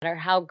matter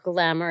how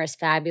glamorous,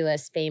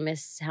 fabulous,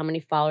 famous, how many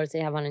followers they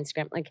have on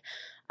Instagram. Like,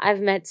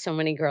 I've met so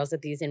many girls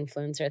at these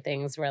influencer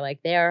things where like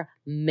they're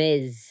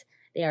Ms.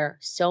 They are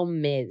so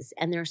Ms.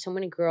 And there are so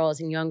many girls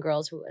and young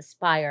girls who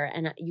aspire,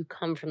 and you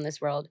come from this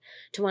world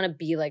to want to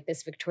be like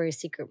this Victoria's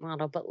Secret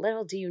model. But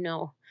little do you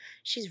know,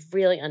 she's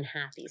really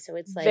unhappy. So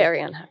it's like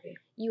very unhappy.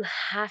 You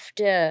have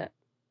to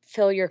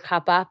fill your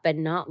cup up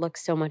and not look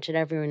so much at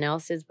everyone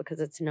else's, because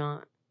it's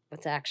not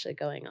what's actually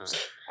going on.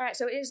 All right,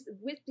 so it is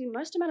with the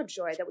most amount of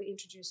joy that we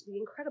introduce the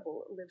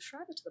incredible Liv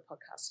Schreiber to the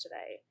podcast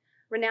today.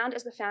 Renowned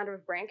as the founder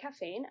of Brain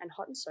Caffeine and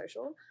Hot and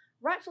Social,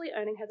 rightfully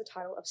owning her the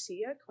title of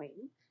CEO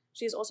Queen,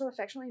 she is also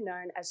affectionately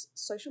known as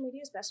social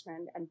media's best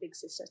friend and big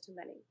sister to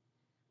many.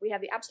 We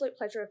have the absolute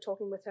pleasure of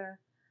talking with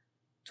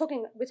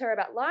her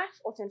about life,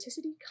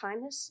 authenticity,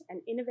 kindness,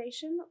 and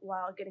innovation,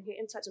 while getting her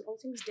insights on all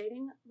things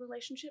dating,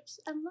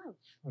 relationships, and love.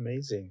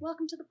 Amazing.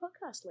 Welcome to the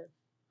podcast, Liv.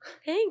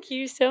 Thank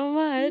you so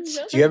much.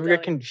 Do you ever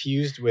get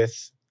confused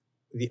with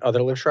the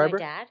other Liv Schreiber?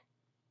 My dad?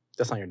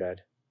 That's not your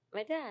dad.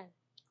 My dad.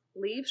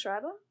 Liv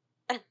Schreiber?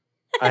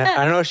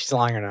 I don't know if she's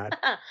lying or not.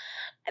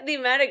 The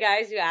amount of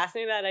guys who ask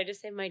me that, I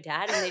just say my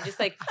dad, and they just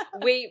like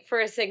wait for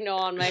a signal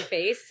on my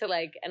face to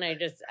like, and I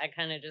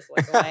kind of just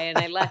look away, and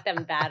I let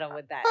them battle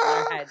with that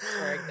in their heads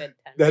for a good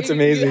 10 That's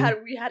amazing.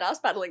 We had us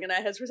battling in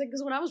our heads for a second,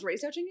 because when I was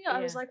researching it, I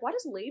was like, why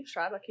does Liv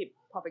Schreiber keep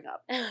popping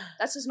up?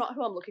 That's just not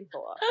who I'm looking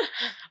for.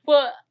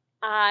 Well,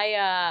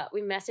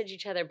 we message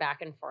each other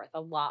back and forth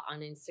a lot on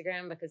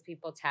Instagram because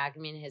people tag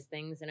me in his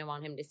things and I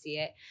want him to see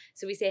it.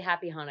 So we say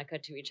Happy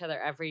Hanukkah to each other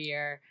every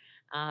year.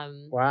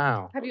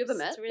 Wow. Have you ever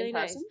met really in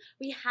person? Nice.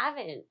 We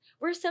haven't.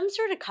 We're some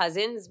sort of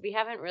cousins. We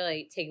haven't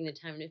really taken the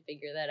time to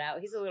figure that out.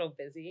 He's a little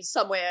busy.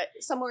 Somewhere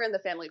in the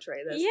family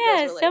tree.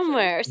 There's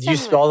somewhere. Do you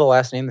spell the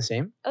last name the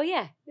same? Oh,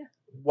 yeah.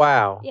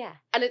 Wow. Yeah.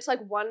 And it's like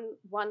one,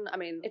 I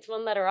mean. It's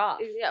one letter off.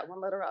 Yeah, one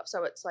letter off.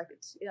 So it's like,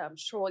 I'm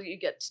sure you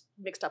get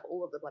mixed up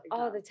all of the bloody time.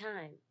 All the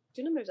time.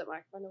 Do you want to move that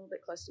microphone a little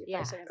bit closer to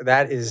your face?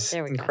 That is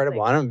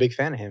incredible. I'm a big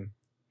fan of him.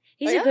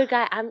 He's a good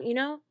guy.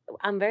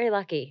 I'm very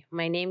lucky.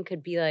 My name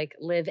could be like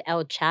Liv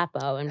El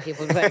Chapo, and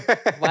people would be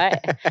like,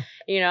 what?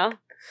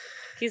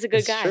 He's a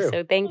good guy. True.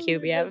 So thank you,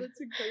 Bev.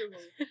 That's incredible.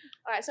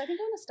 All right, so I think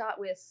I want to start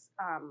with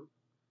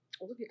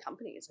all of your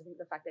companies. I think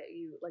the fact that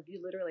you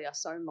literally are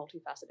so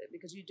multifaceted,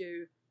 because you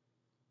do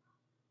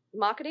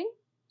marketing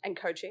and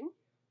coaching,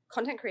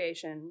 content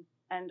creation,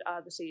 and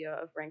are the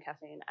CEO of Brain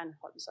Caffeine and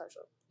Hot and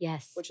Social.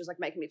 Yes. Which is like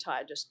making me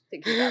tired just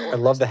thinking about all I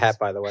love the hat,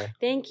 by the way.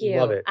 Thank you.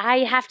 Love it. I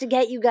have to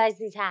get you guys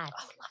these hats.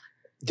 Oh, love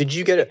it.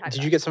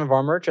 Did you get some of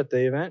our merch at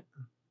the event?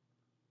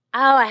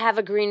 Oh, I have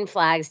a Green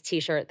Flags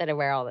t-shirt that I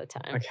wear all the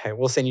time. Okay,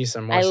 we'll send you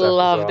some more I stuff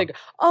love as well.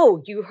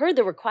 Oh, you heard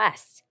the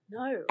request.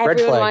 No.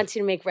 Everyone wants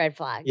you to make red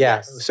flag. Yeah.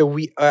 Yes. So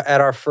we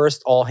at our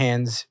first all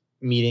hands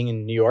meeting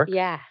in New York.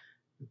 Yeah.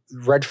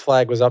 Red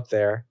flag was up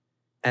there.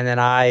 And then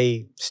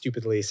I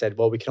stupidly said,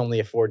 well, we can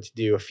only afford to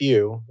do a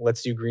few.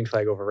 Let's do green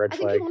flag over red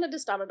flag. I think you wanted to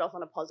start it off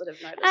on a positive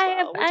note as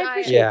well. I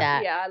appreciate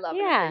that. Yeah, I love it.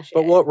 Yeah.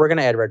 But we're going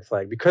to add red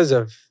flag because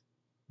of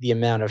the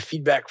amount of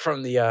feedback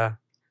from the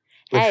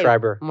Liv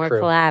Schreiber more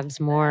crew. collabs,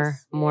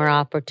 more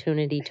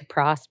opportunity to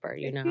prosper,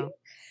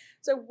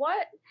 So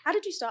how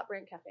did you start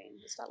Brain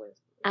Caffeine to start with?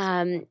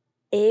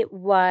 It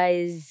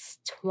was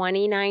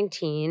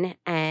 2019,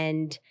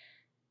 and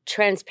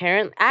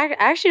transparent. I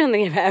actually don't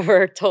think I've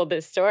ever told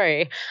this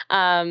story.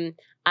 I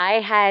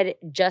had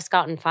just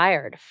gotten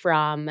fired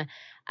from,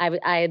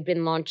 I had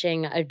been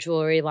launching a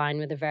jewelry line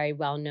with a very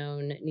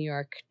well-known New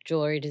York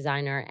jewelry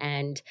designer,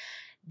 and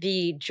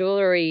the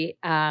jewelry,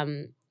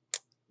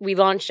 we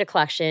launched a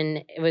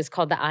collection. It was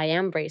called the I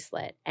Am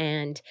bracelet,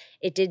 and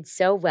it did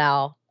so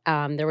well.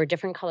 There were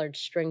different colored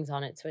strings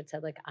on it. So it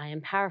said like, I am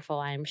powerful,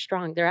 I am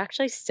strong. They're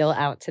actually still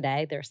out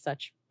today. They're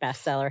such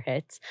bestseller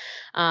hits.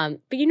 But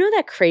you know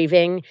that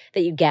craving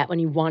that you get when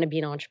you want to be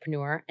an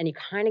entrepreneur, and you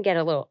kind of get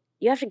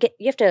you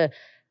have to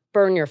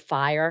burn your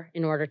fire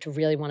in order to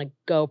really want to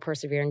go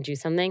persevere and do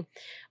something.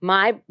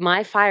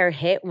 My fire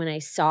hit when I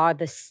saw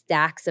the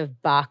stacks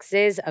of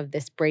boxes of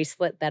this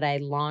bracelet that I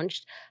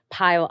launched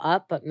pile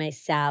up, but my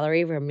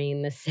salary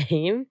remained the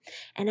same.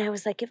 And I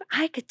was like, if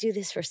I could do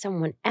this for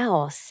someone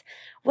else,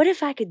 what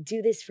if I could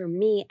do this for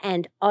me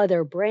and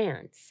other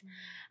brands?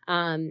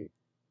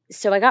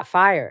 So I got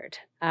fired.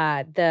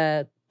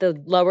 The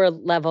lower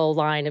level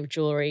line of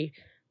jewelry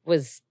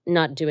was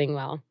not doing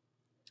well,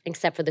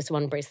 except for this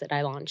one bracelet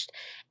I launched.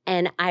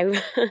 And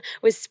I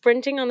was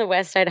sprinting on the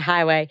West Side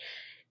Highway,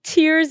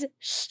 tears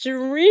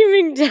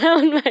streaming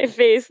down my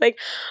face. Like,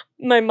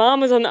 my mom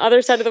was on the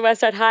other side of the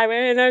West Side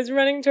Highway, and I was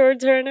running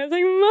towards her, and I was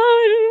like, Mom,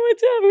 I don't know what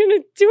I'm going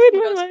to do with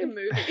my life. Like a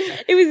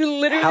movie. It was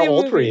literally How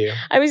old were you?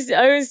 I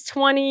was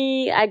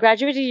 20. I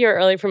graduated a year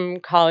early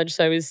from college,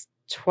 so I was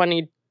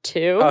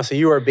 22. Oh, so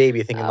you were a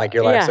baby thinking like,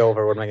 your life's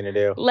over. What am I going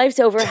to do? Life's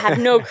over. Have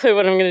no clue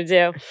what I'm going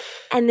to do.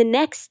 And the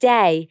next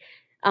day,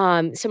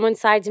 someone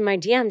slides in my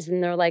DMs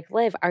and they're like,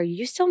 Liv, are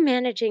you still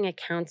managing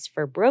accounts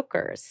for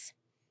brokers?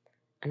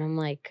 And I'm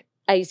like,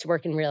 I used to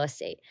work in real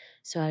estate.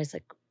 So I was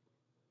like,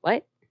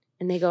 what?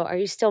 And they go, are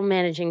you still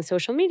managing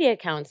social media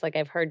accounts? Like,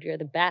 I've heard you're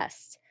the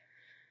best.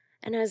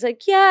 And I was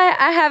like, yeah,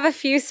 I have a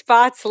few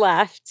spots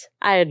left.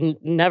 I had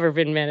never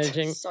been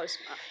managing. So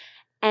smart.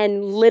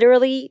 And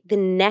literally the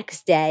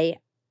next day,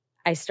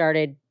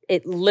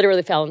 it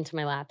literally fell into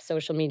my lap,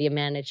 social media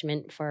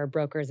management for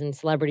brokers and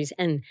celebrities.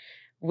 And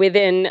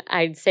within,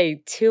 I'd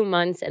say 2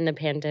 months in the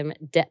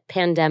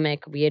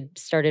pandemic, we had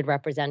started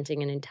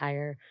representing an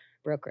entire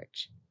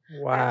brokerage.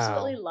 Wow. I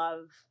absolutely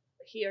love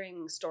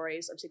hearing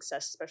stories of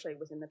success, especially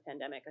within the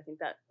pandemic. I think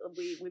that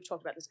we've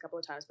talked about this a couple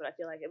of times, but I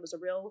feel like it was a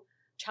real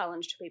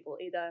challenge to people.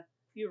 Either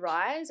you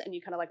rise and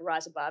you kind of like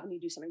rise above and you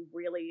do something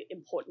really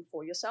important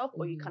for yourself,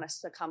 or you kind of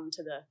succumb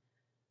to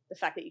the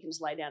fact that you can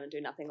just lay down and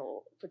do nothing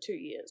for 2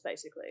 years,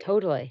 basically.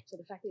 Totally. So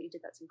the fact that you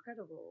did that's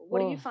incredible. What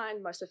do you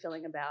find most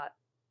fulfilling about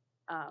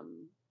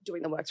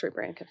doing the work through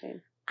Brand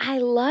Caffeine? I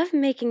love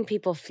making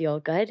people feel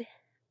good.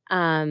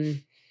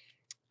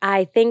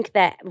 I think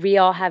that we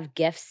all have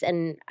gifts,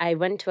 and I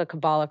went to a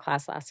Kabbalah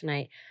class last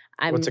night.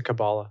 What's a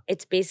Kabbalah?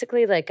 It's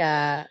basically like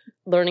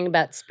learning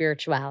about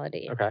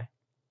spirituality. Okay.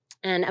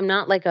 And I'm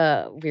not like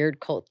a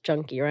weird cult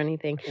junkie or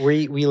anything.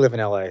 We live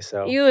in LA,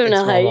 so you live in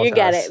it's LA, normal you to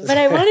get us. it. But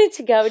I wanted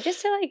to go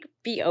just to like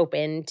be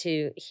open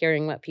to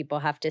hearing what people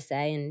have to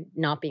say and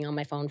not being on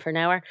my phone for an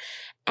hour.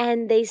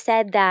 And they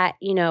said that,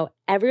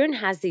 everyone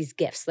has these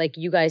gifts. Like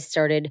you guys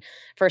started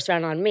first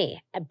round on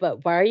me,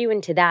 but why are you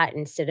into that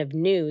instead of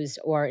news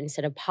or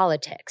instead of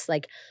politics?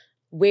 Like,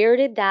 where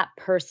did that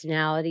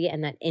personality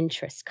and that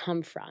interest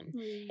come from?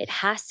 It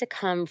has to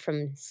come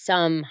from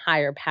some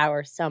higher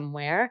power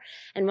somewhere.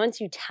 And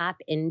once you tap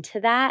into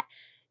that,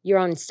 you're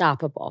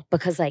unstoppable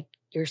because like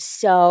you're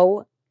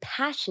so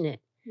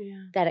passionate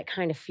that it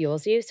kind of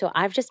fuels you. So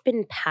I've just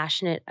been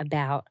passionate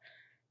about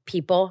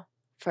people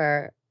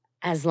for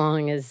as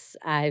long as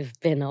I've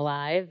been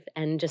alive,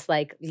 and just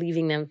like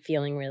leaving them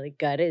feeling really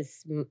good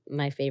is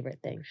my favorite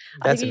thing.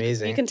 That's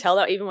amazing. You can tell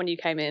that even when you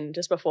came in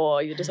just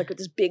before, you're just like with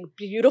this big,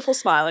 beautiful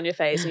smile on your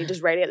face, and you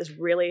just radiate this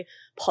really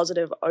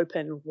positive,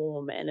 open,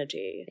 warm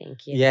energy.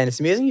 Thank you. Yeah, and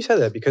it's amazing you said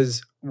that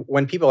because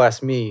when people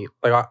ask me,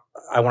 like,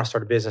 I want to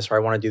start a business or I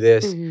want to do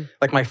this,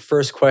 like my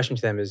first question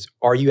to them is,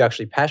 are you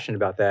actually passionate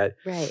about that?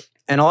 Right.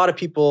 And a lot of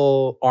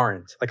people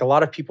aren't. Like a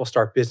lot of people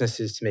start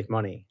businesses to make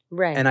money.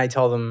 Right. And I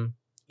tell them,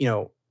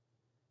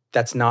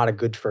 that's not a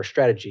good first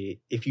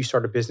strategy. If you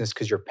start a business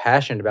because you're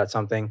passionate about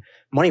something,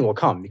 money will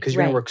come because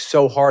you're going to work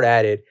so hard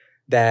at it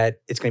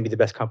that it's going to be the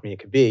best company it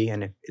could be.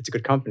 And if it's a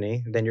good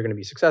company, then you're going to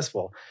be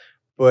successful.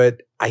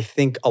 But I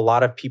think a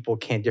lot of people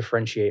can't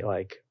differentiate,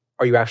 like,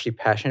 are you actually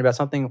passionate about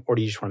something or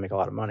do you just want to make a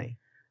lot of money?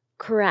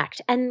 Correct.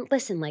 And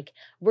listen, like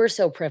we're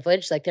so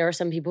privileged. Like there are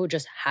some people who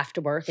just have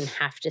to work and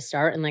have to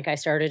start. And like I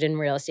started in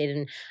real estate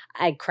and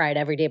I cried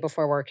every day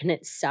before work and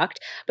it sucked.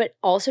 But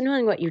also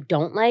knowing what you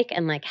don't like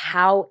and like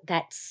how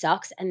that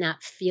sucks and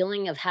that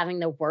feeling of having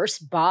the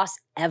worst boss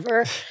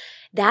ever,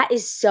 that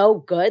is so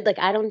good. Like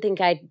I don't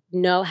think I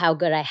know how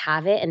good I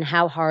have it and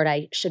how hard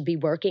I should be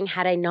working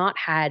had I not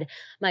had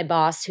my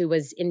boss who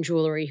was in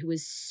jewelry, who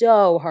was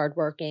so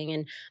hardworking,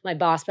 and my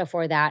boss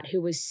before that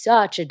who was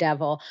such a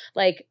devil.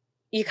 Like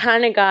you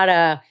kind of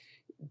gotta,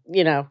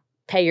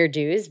 pay your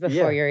dues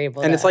before you're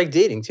able to. And it's like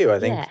dating too. I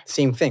think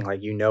same thing.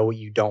 Like you know what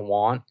you don't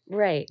want.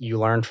 Right. You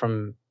learn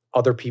from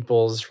other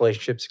people's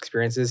relationships,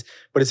 experiences.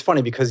 But it's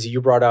funny because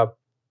you brought up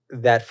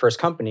that first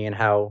company and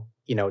how,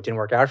 it didn't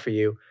work out for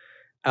you.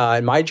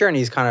 And my journey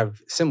is kind of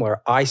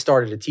similar. I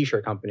started a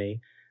t-shirt company,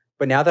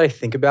 but now that I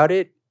think about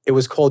it, it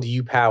was called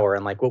You Power.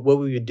 And like what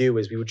we would do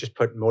is we would just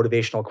put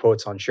motivational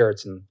quotes on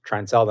shirts and try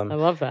and sell them. I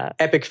love that.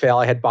 Epic fail.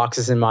 I had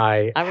boxes in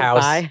my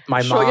house. My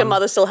I'm mom, sure your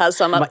mother still has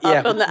some up in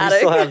the attic. I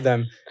still have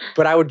them.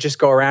 But I would just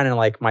go around and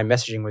like my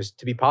messaging was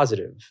to be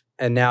positive.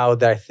 And now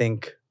that I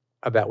think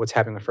about what's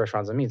happening with First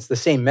Rounds on Me, it's the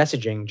same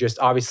messaging. Just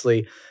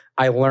obviously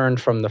I learned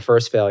from the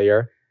first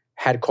failure,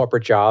 had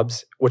corporate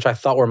jobs, which I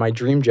thought were my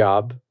dream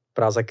job.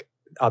 But I was like,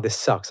 oh, this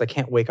sucks. I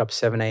can't wake up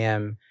 7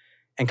 a.m.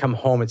 and come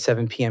home at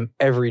 7 p.m.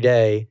 every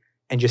day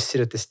and just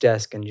sit at this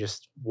desk and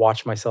just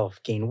watch myself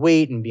gain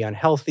weight and be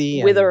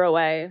unhealthy. Wither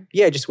away.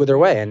 Yeah, just wither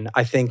away. And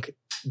I think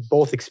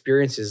both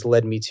experiences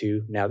led me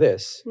to now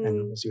this.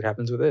 And we'll see what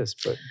happens with this.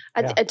 But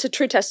it's a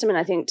true testament,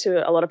 I think,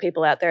 to a lot of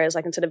people out there is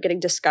like instead of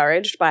getting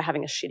discouraged by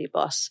having a shitty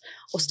boss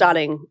or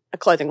starting a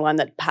clothing line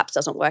that perhaps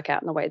doesn't work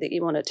out in the way that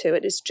you want it to,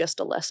 it is just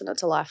a lesson.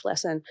 It's a life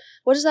lesson.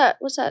 What's that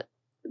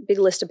big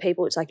list of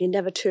people? It's like you're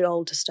never too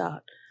old to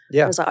start.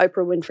 Yeah. It's like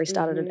Oprah Winfrey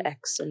started at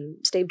X and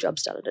Steve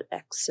Jobs started at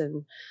X.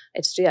 And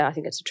I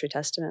think it's a true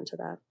testament to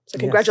that. So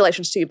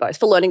congratulations to you both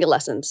for learning your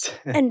lessons.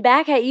 And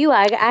back at you,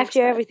 I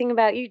after everything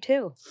about you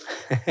too.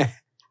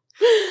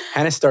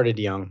 Hannah started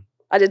young.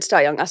 I did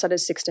start young. I started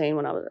 16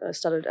 when I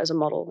started as a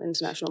model,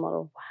 international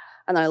model. Wow.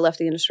 And then I left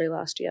the industry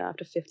last year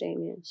after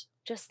 15 years.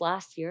 Just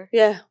last year?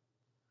 Yeah.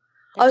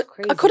 That's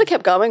crazy. I could have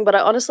kept going, but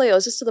I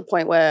was just to the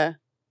point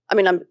where,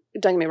 don't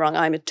get me wrong,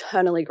 I'm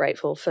eternally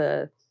grateful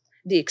for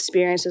the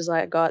experiences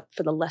I got,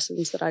 for the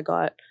lessons that I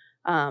got,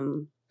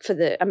 for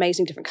the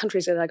amazing different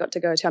countries that I got to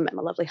go to. I met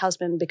my lovely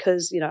husband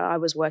because, I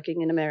was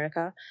working in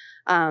America.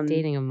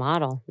 Dating a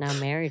model, now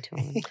married to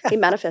him. He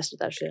manifested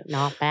that shit.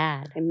 Not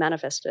bad. He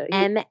manifested it.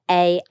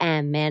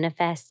 M-A-M,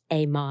 manifest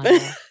a model.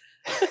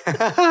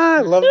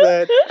 I love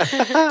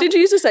that. Did you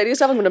used to say to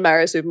yourself, I'm going to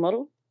marry a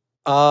supermodel?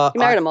 You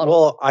married a model.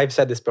 Well, I've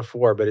said this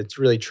before, but it's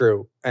really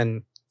true.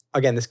 And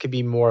again, this could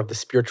be more of the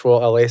spiritual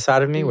LA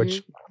side of me,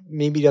 which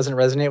maybe doesn't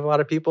resonate with a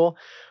lot of people.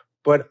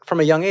 But from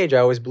a young age, I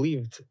always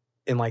believed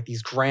in like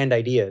these grand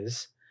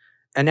ideas.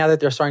 And now that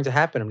they're starting to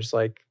happen, I'm just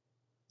like,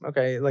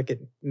 okay, like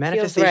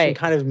manifestation right.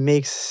 kind of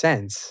makes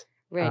sense.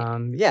 Right.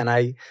 And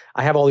I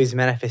have all these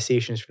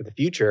manifestations for the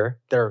future.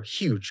 They're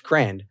huge,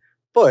 grand,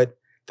 but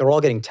they're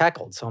all getting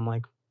tackled. So I'm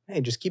like, hey,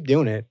 just keep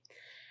doing it.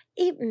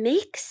 It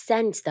makes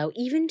sense, though,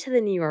 even to the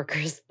New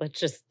Yorkers. Let's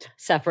just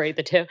separate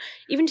the two.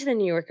 Even to the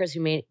New Yorkers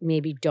who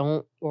maybe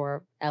don't,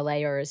 or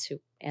LAers who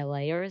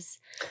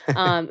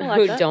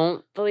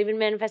don't believe in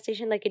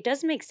manifestation. Like, it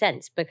does make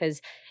sense,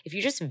 because if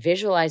you just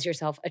visualize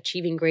yourself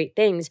achieving great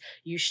things,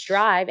 you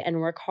strive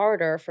and work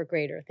harder for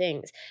greater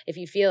things. If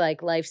you feel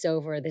like life's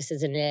over, this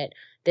isn't it,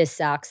 this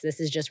sucks, this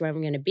is just where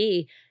I'm going to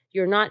be,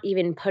 you're not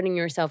even putting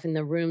yourself in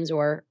the rooms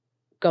or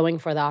going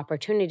for the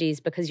opportunities,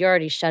 because you're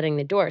already shutting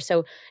the door.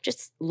 So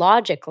just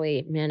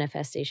logically,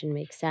 manifestation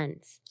makes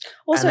sense.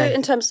 Also,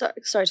 in terms,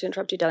 sorry to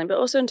interrupt you, darling, but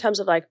also in terms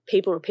of like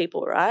people to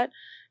people, right?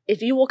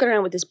 If you're walking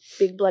around with this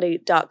big bloody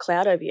dark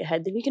cloud over your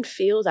head, then you can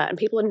feel that, and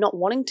people are not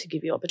wanting to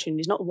give you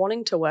opportunities, not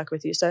wanting to work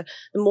with you. So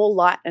the more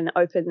light and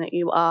open that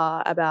you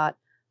are about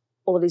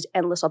all of these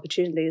endless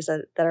opportunities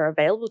that are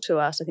available to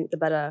us, I think the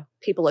better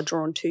people are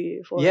drawn to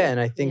you for it. And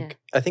I think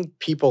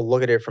people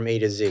look at it from A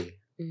to Z.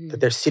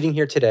 That they're sitting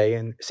here today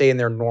and say in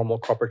their normal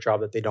corporate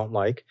job that they don't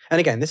like. And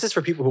again, this is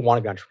for people who want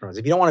to be entrepreneurs.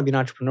 If you don't want to be an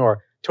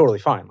entrepreneur, totally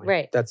fine. Like,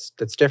 right. That's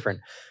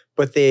different.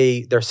 But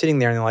they're sitting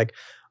there and they're like,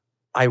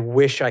 I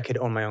wish I could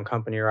own my own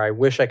company, or I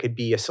wish I could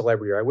be a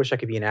celebrity, or I wish I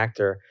could be an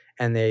actor.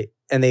 And they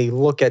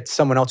look at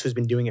someone else who's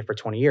been doing it for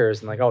 20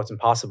 years and like, oh, it's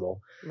impossible.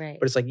 Right.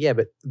 But it's like, yeah,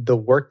 but the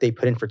work they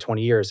put in for 20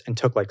 years and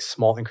took like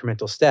small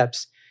incremental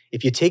steps,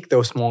 if you take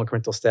those small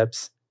incremental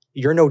steps,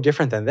 you're no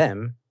different than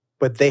them.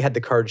 But they had the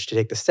courage to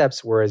take the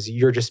steps, whereas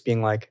you're just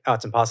being like, oh,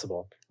 it's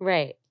impossible.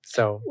 Right.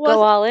 So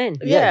go all in.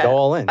 Yeah, go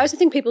all in. I also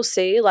think people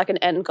see like an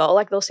end goal,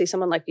 like they'll see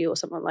someone like you or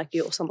someone like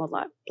you or someone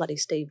like bloody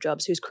Steve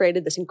Jobs, who's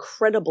created this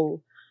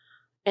incredible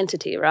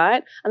entity,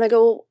 right? And they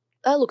go, well,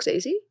 that looks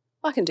easy.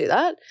 I can do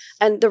that.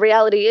 And the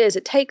reality is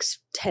it takes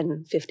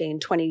 10,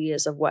 15, 20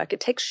 years of work. It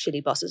takes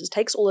shitty bosses. It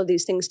takes all of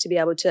these things to be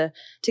able to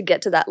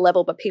get to that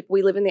level. But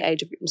we live in the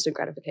age of instant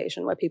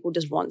gratification, where people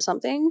just want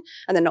something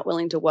and they're not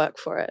willing to work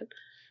for it.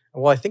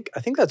 Well, I think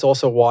that's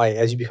also why,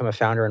 as you become a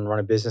founder and run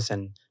a business,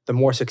 and the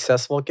more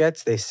successful it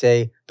gets, they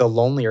say the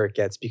lonelier it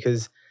gets,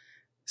 because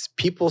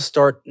people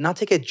start not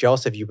to get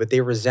jealous of you, but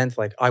they resent,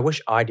 like, I wish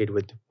I did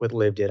what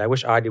Liv did. I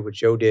wish I did what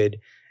Joe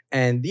did.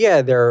 And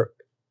yeah, they're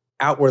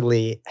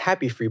outwardly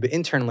happy for you, but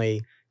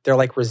internally they're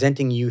like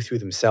resenting you through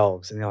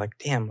themselves. And they're like,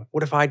 damn,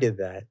 what if I did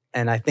that?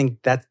 And I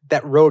think that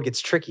road gets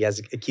tricky as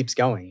it keeps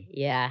going.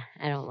 Yeah,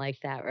 I don't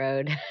like that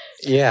road.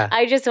 Yeah.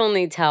 I just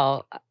only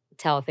tell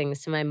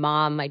things to my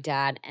mom, my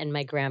dad, and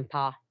my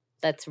grandpa.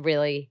 That's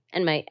really,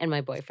 and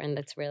my boyfriend.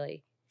 That's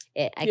really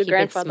it. I keep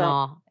it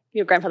small.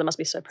 Your grandfather must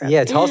be so proud.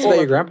 Yeah, tell us about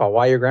your grandpa.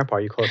 Why your grandpa?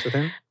 Are you close with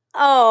him?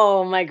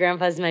 Oh, my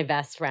grandpa's my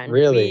best friend.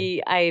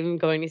 Really? I'm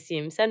going to see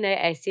him Sunday.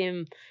 I see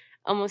him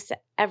almost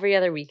every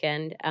other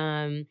weekend.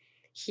 I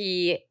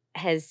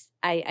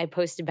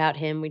post about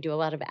him. We do a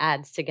lot of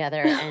ads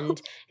together,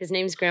 and his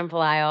name's Grandpa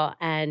Lyle,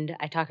 and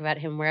I talk about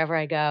him wherever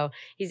I go.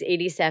 He's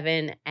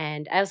 87,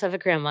 and I also have a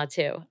grandma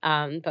too.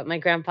 But my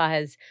grandpa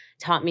has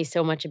taught me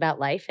so much about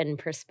life and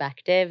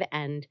perspective,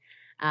 and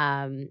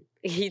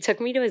he took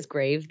me to his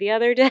grave the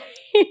other day.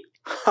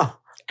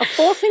 A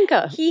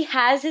forethinker. He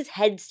has his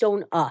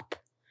headstone up.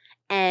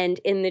 And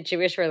in the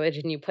Jewish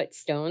religion, you put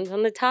stones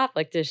on the top,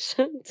 like to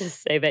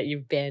say that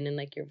you've been and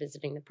like you're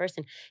visiting the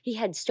person. He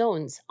had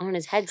stones on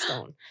his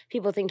headstone.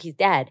 People think he's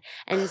dead.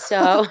 And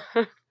so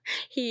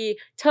he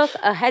took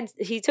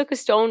a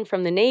stone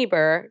from the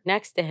neighbor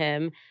next to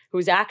him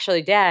who's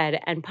actually dead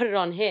and put it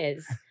on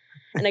his.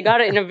 And I got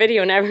it in a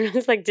video, and everyone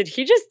was like, did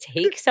he just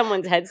take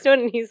someone's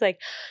headstone? And he's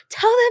like,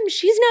 tell them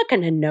she's not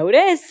going to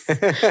notice.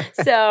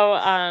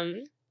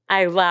 So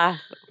I laugh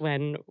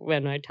when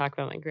I talk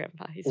about my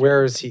grandpa.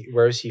 Where is he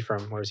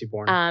from? Where is he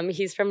born?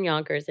 He's from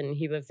Yonkers, and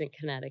he lives in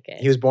Connecticut.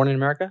 He was born in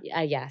America?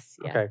 Yes.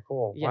 Yeah. Okay,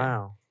 cool. Yeah.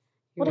 Wow.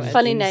 What a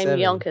funny name,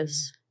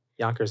 Yonkers.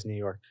 Yonkers, New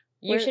York.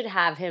 You should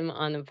have him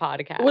on the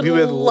podcast. We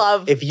would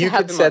love if you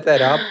could set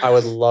that up. I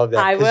would love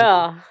that. I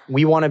will.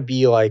 We want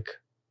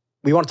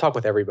to talk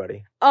with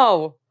everybody.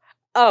 Oh,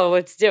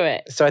 let's do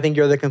it. So I think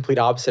you're the complete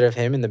opposite of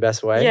him in the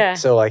best way. Yeah.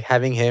 So like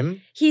having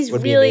him, he's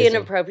really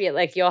inappropriate.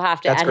 Like you'll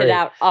have to edit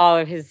out all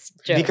of his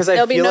jokes. Because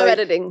there'll be no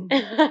editing.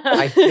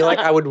 I feel like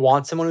I would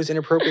want someone who's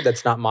inappropriate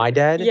that's not my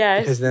dad.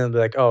 Yes. Because then they'll be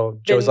like, oh,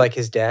 Joe's like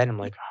his dad. I'm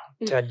like,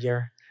 oh, Dad,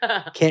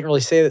 can't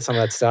really say some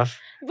of that stuff.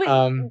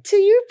 But to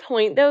your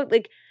point though,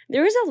 like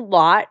there is a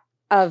lot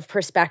of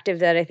perspective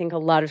that I think a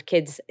lot of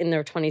kids in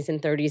their 20s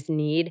and 30s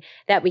need,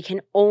 that we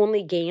can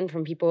only gain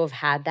from people who have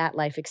had that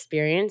life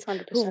experience,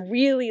 100%. who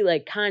really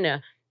like kind of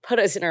put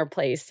us in our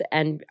place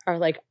and are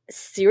like,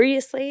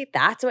 seriously,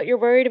 that's what you're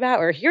worried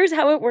about? Or here's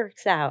how it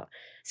works out.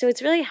 So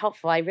it's really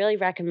helpful. I really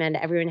recommend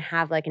everyone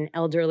have like an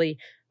elderly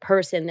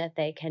person that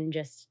they can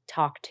just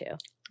talk to.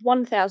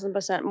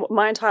 1000%.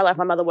 My entire life,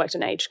 my mother worked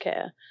in aged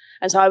care.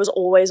 And so I was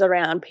always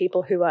around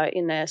people who are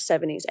in their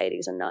 70s,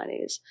 80s, and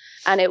 90s.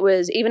 And it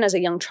was, even as a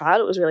young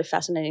child, it was really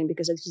fascinating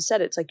because, as you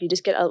said, it's like you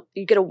just get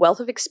a wealth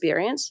of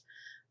experience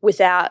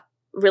without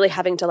really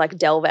having to like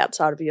delve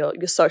outside of your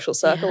social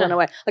circle in a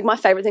way. Like my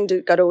favorite thing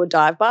to go to a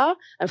dive bar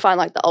and find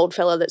like the old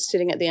fella that's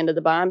sitting at the end of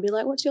the bar and be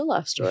like, what's your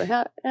life story?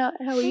 How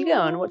are you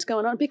going? What's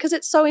going on? Because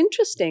it's so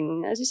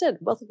interesting, as you said,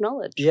 wealth of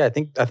knowledge. Yeah, I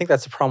think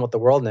that's the problem with the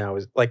world now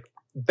is like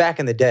back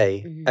in the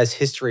day, as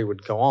history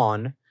would go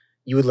on,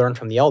 you would learn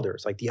from the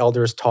elders. Like the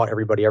elders taught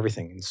everybody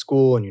everything in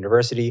school and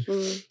university.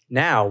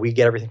 Now we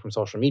get everything from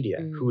social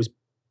media, who's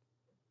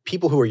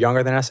people who are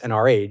younger than us and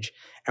our age,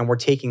 and we're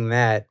taking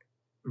that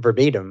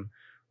verbatim.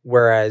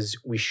 Whereas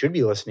we should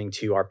be listening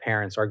to our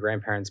parents, our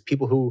grandparents,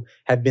 people who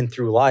have been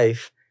through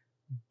life,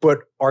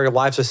 but our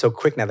lives are so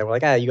quick now that we're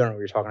like, you don't know what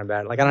you're talking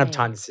about. Like, I don't have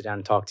time to sit down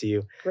and talk to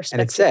you. Respect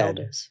and it's sad.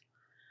 Elders.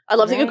 I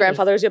love that your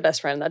grandfather is your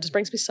best friend. That just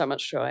brings me so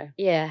much joy.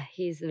 Yeah,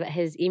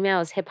 his email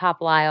is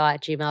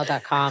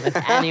hiphoplyle@gmail.com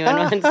if anyone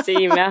wants to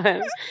email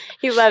him.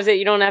 He loves it.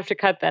 You don't have to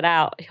cut that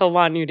out. He'll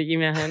want you to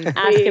email him.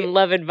 Ask him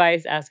love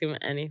advice. Ask him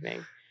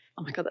anything.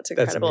 Oh my God, that's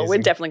incredible. We're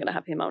definitely going to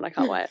have him on. I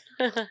can't wait.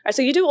 All right,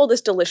 so you do all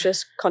this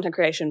delicious content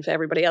creation for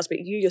everybody else, but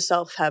you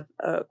yourself have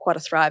quite a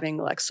thriving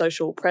like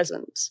social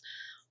presence.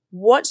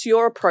 What's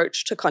your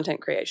approach to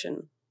content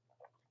creation?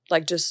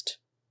 Like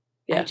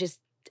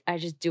I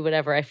just do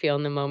whatever I feel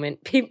in the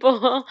moment.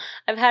 People,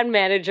 I've had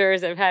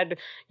managers, I've had,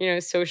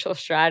 social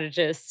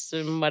strategists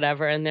and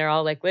whatever, and they're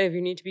all like, Liv,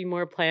 you need to be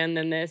more planned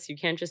than this. You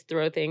can't just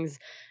throw things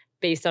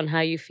based on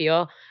how you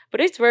feel. But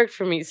it's worked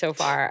for me so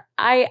far.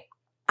 I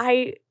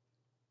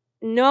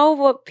know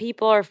what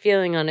people are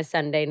feeling on a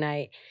Sunday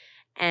night,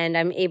 and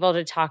I'm able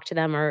to talk to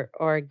them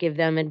or give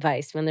them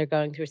advice when they're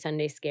going through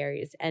Sunday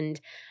scaries.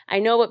 And I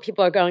know what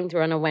people are going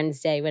through on a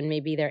Wednesday when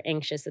maybe they're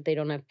anxious that they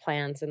don't have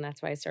plans, and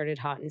that's why I started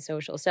Hot and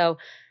Social. So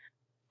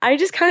I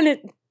just kind of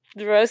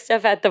throw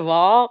stuff at the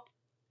wall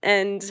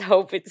and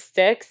hope it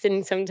sticks.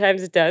 And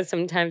sometimes it does,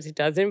 sometimes it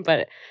doesn't.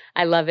 But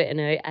I love it,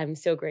 and I'm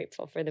so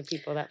grateful for the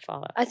people that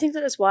follow. I think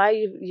that is why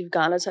you've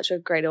garnered such a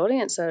great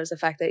audience. So is the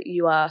fact that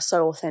you are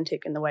so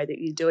authentic in the way that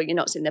you do it. You're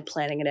not sitting there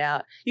planning it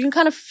out. You can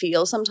kind of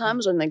feel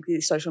sometimes when like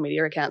these social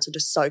media accounts are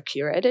just so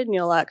curated, and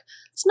you're like,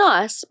 it's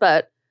nice,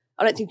 but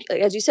I don't think,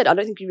 as you said, I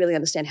don't think you really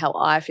understand how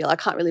I feel. I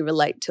can't really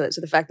relate to it.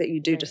 So the fact that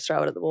you do just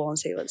throw it at the wall and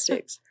see what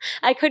sticks.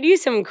 I could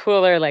use some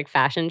cooler like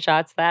fashion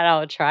shots that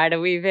I'll try to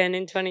weave in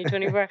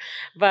 2024,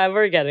 but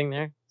we're getting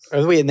there.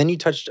 Oh, wait, and then you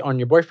touched on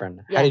your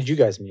boyfriend. Yes. How did you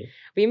guys meet?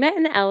 We met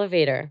in the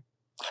elever.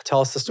 Tell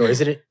us the story.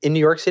 Is it in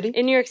New York City?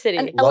 In New York City.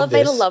 An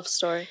elevator love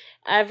story.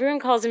 Everyone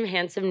calls him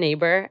Handsome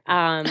Neighbor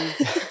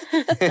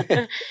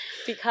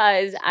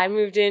because I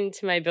moved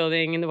into my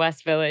building in the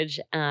West Village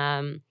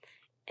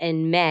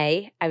in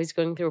May. I was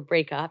going through a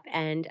breakup,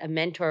 and a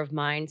mentor of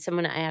mine,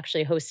 someone I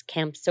actually host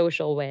Camp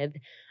Social with,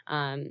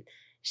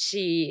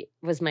 she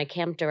was my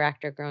camp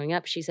director growing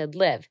up. She said,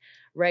 Liv,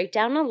 write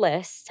down a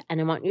list, and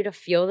I want you to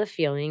feel the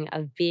feeling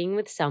of being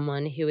with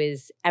someone who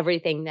is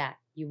everything that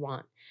you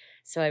want.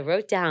 So I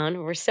wrote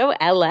down, we're so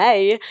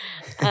LA.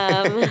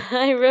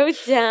 I wrote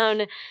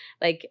down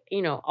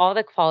all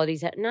the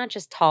qualities that, not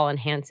just tall and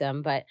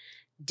handsome, but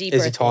deeper.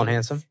 Is he tall and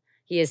handsome?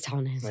 He is tall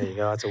and handsome. There you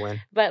go. That's a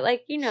win. But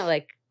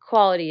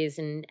qualities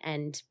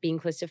and being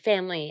close to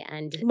family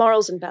and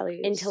morals and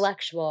values,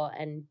 intellectual,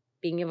 and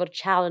being able to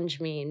challenge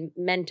me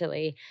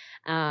mentally.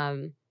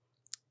 And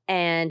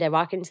I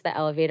walk into the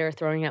elevator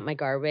throwing out my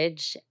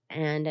garbage,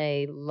 and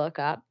I look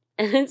up,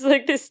 and it's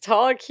like this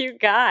tall,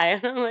 cute guy.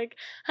 And I'm like,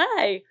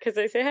 hi, because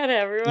I say hi to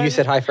everyone. You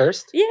said hi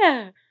first?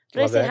 Yeah.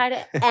 But I say hi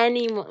to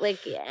anyone,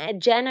 like a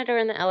janitor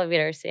in the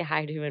elevator, I say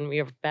hi to, and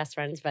we were best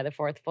friends by the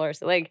 4th floor.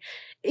 So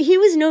he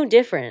was no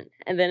different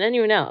than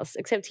anyone else,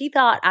 except he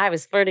thought I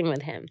was flirting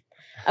with him.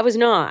 I was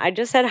not. I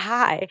just said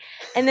hi.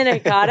 And then I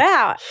got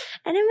out.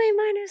 And in my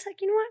mind, I was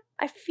like, you know what?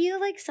 I feel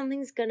like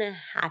something's going to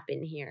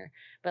happen here.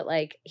 But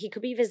he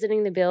could be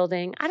visiting the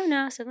building. I don't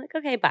know. So I'm like,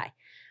 okay, bye.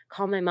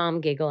 Call my mom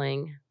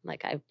giggling.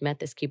 Like, I met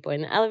this cute boy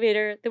in the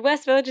elevator. The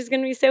West Village is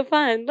going to be so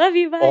fun. Love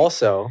you, bye.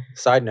 Also,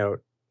 side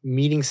note,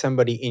 meeting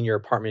somebody in your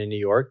apartment in New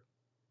York,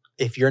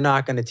 if you're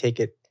not going to take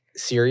it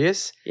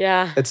serious,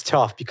 it's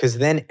tough, because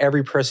then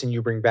every person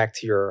you bring back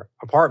to your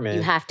apartment,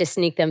 you have to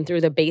sneak them through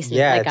the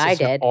basement I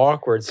did. An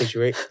awkward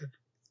situation.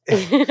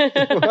 Wait,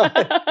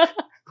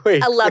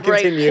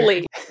 elaborate,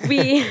 please.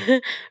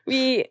 We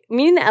meet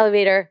in the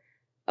elevator.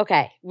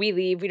 Okay, we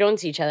leave. We don't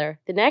see each other.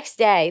 The next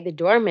day, the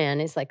doorman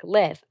is like,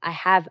 Liv, I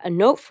have a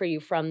note for you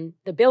from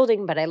the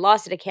building, but I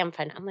lost it. I can't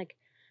find it. I'm like,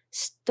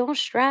 don't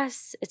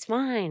stress. It's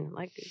fine.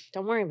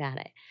 Don't worry about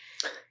it.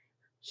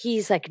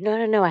 He's like,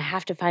 no, I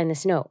have to find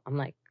this note. I'm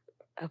like,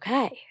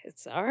 okay,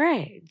 it's all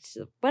right. It's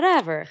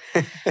whatever.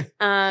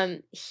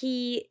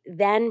 He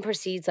then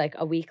proceeds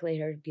a week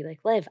later to be like,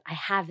 Liv, I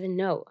have the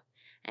note.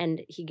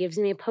 And he gives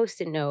me a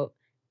Post-it note,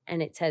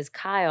 and it says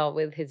Kyle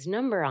with his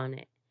number on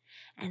it.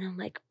 And I'm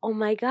like, oh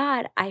my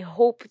God, I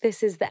hope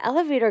this is the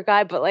elevator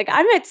guy. But like,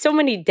 I met so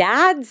many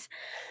dads.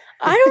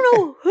 I don't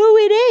know who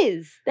it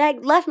is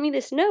that left me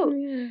this note.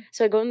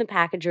 So I go in the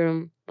package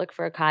room, look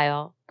for a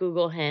Kyle,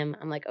 Google him.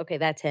 I'm like, okay,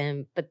 that's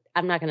him. But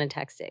I'm not going to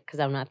text it because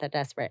I'm not that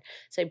desperate.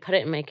 So I put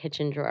it in my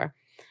kitchen drawer.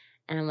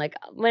 And I'm like,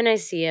 when I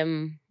see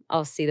him,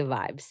 I'll see the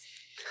vibes.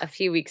 A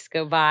few weeks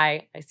go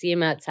by. I see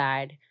him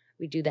outside.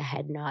 We do the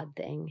head nod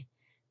thing.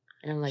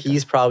 And I'm like,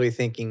 He's probably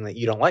thinking that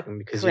you don't like him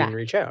because you Correct. didn't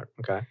reach out.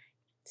 Okay.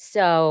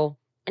 So,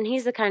 and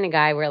he's the kind of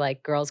guy where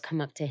like girls come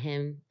up to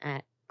him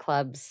at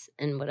clubs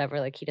and whatever,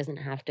 like he doesn't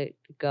have to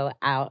go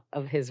out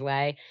of his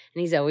way.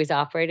 And he's always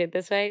operated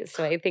this way.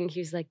 So I think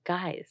he's like,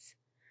 guys,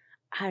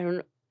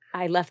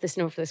 I left this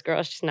note for this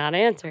girl. She's not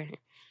answering.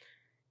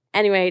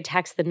 Anyway, I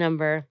text the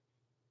number.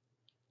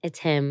 It's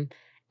him.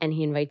 And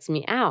he invites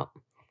me out.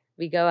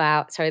 We go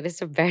out. Sorry, this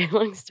is a very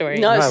long story.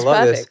 No, I it's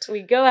love this. perfect.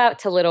 We go out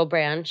to Little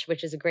Branch,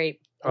 which is a great.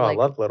 Oh, I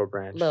love Little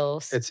Branch. Little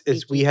We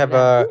speakeasy have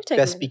there. a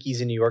best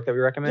speakeasy in New York that we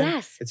recommend.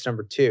 Yes. It's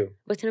number 2.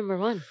 What's number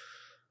 1?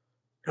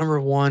 Number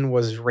 1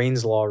 was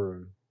Rain's Law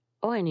Room.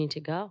 Oh, I need to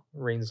go.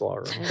 Rain's Law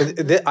Room. I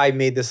don't know. I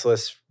made this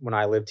list when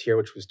I lived here,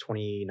 which was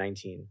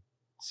 2019.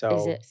 So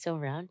Is it still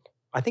around?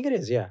 I think it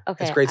is. Yeah.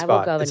 Okay, It's a great I will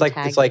spot. go It's and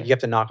like tag you you. have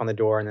to knock on the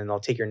door and then they'll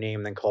take your name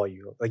and then call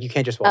you. Like you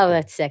can't just walk. Oh, in.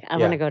 that's sick. I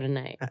Yeah. want to go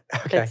tonight.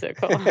 Okay. That's so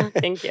cool.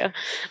 Thank you.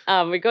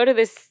 We go to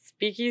this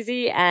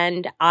speakeasy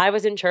and I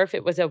wasn't sure if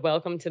it was a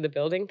welcome to the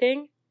building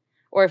thing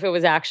or if it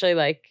was actually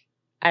like,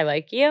 I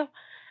like you.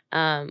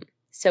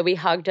 So we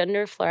hugged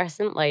under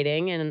fluorescent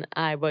lighting and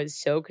I was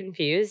so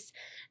confused.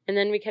 And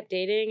then we kept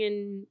dating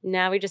and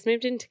now we just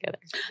moved in together.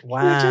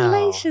 Wow.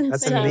 Congratulations,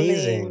 That's darling.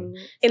 amazing.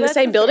 In the that's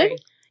same building? story.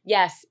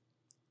 Yes.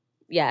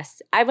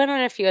 Yes. I went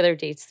on a few other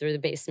dates through the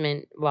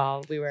basement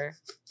while we were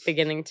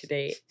beginning to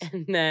date.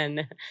 And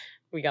then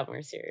we got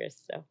more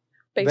serious. So,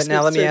 But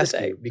now let me ask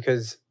you,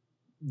 because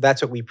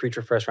that's what we preach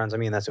for first rounds. I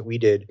mean, that's what we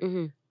did.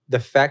 mm-hmm. The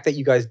fact that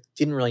you guys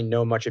didn't really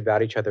know much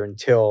about each other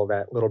until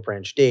that Little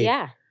Branch date.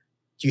 Yeah.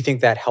 Do you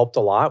think that helped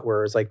a lot?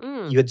 Whereas like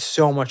Mm. you had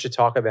so much to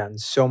talk about and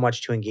so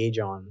much to engage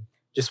on.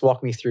 Just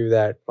walk me through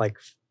that like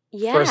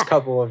Yeah. first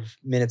couple of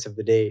minutes of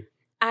the date.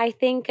 I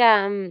think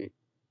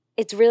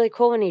it's really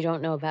cool when you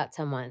don't know about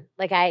someone.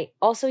 Like I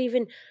also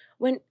even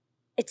when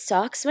it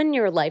sucks when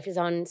your life is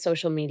on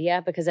social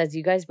media because as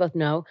you guys both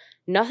know,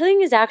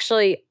 nothing is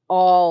actually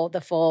all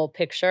the full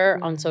picture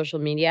on social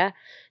media.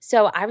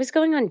 So I was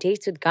going on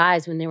dates with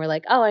guys when they were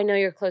like, oh, I know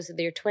you're close with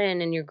your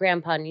twin and your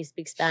grandpa and you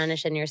speak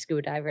Spanish and you're a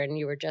scuba diver and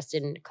you were just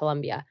in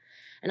Colombia.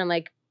 And I'm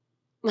like,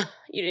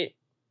 you didn't.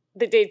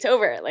 The date's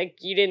over. Like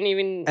you didn't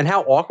even. And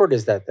how awkward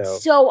is that though?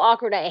 So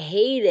awkward. I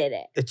hated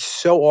it. It's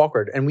so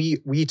awkward. And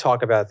we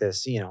talk about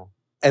this,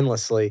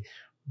 endlessly.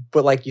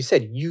 But like you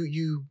said,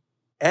 you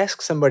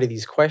ask somebody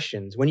these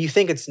questions when you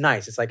think it's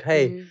nice. It's like,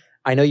 hey, Mhm.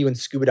 I know you went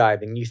scuba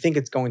diving. You think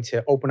it's going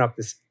to open up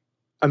this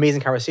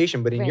amazing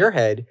conversation, but in Right. your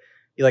head,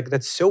 you're like,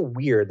 that's so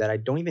weird that I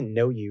don't even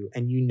know you.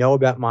 And you know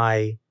about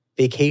my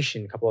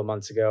vacation a couple of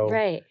months ago.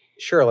 Right.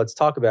 Sure, let's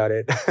talk about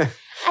it.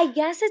 I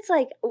guess it's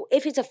like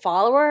if it's a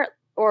follower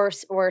or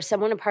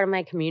someone a part of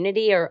my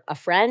community or a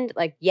friend,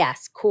 like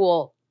yes,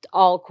 cool,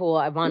 all cool.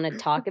 I want to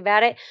talk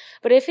about it.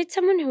 But if it's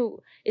someone who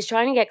is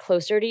trying to get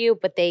closer to you,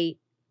 but they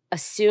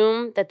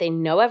assume that they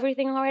know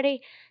everything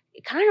already,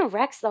 it kind of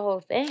wrecks the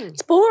whole thing.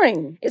 It's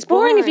boring. It's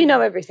boring if you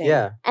know everything.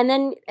 Yeah. And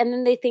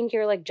then they think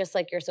you're like just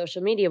like your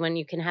social media when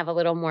you can have a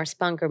little more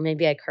spunk or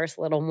maybe I curse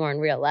a little more in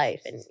real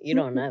life and you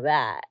don't know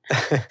that.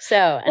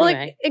 So Well,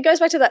 anyway. it goes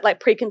back to that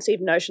like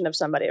preconceived notion of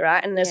somebody,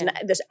 right? And there's Yeah.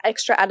 this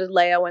extra added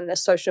layer when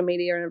there's social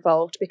media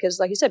involved because,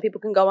 like you said, people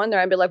can go on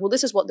there and be like, "Well,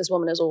 this is what this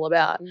woman is all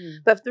about." Mm.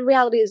 But the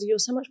reality is, you're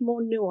so much more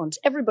nuanced.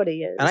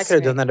 Everybody is. And I could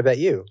have done that about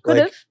you. Could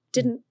Like, have.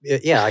 Didn't.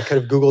 Yeah, I could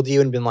have Googled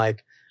you and been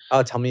like,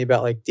 oh, tell me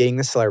about like dating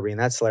this celebrity and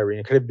that celebrity.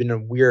 And it could have been a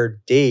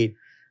weird date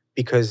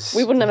because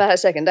We wouldn't have had a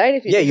second date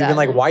if you. Yeah, did you've been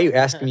that. like, why are you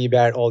asking me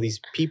about all these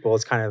people?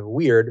 It's kind of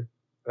weird.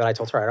 But I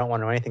told her, I don't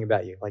want to know anything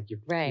about you. Like, you're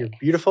Right.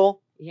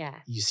 beautiful. Yeah.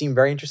 You seem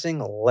very interesting.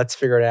 Let's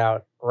figure it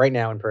out right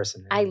now in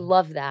person. I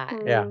love that.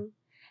 Yeah.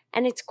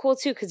 And it's cool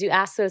too because you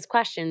ask those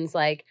questions.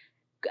 Like,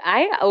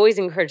 I always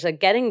encourage like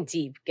getting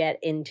deep, get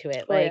into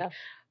it. Oh, Like, yeah.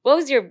 what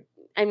was your?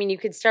 I mean, you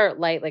could start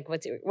light. Like,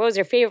 what was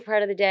your favorite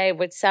part of the day?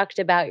 What sucked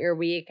about your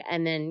week,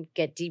 and then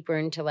get deeper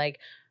into like,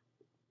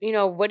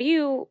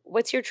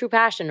 what's your true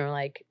passion, or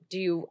like, do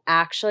you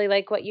actually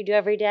like what you do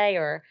every day,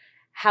 or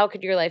how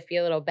could your life be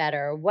a little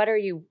better? What are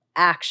you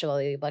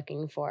actually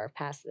looking for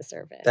past the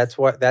surface?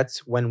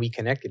 That's when we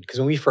connected. Because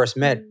when we first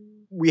met,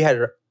 we had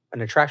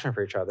an attraction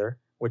for each other,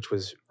 which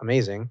was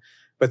amazing.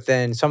 But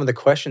then some of the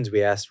questions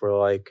we asked were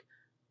like,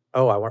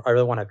 oh, I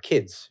really want to have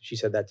kids. She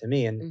said that to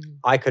me. And Mhm.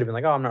 I could have been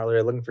like, oh, I'm not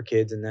really looking for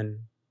kids. And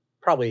then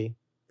probably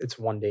it's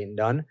one date and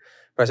done.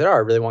 But I said, oh, I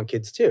really want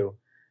kids too.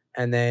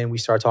 And then we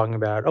started talking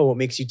about, oh, what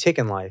makes you tick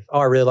in life? Oh,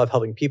 I really love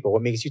helping people.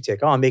 What makes you tick?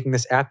 Oh, I'm making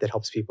this app that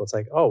helps people. It's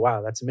like, oh,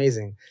 wow, that's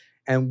amazing.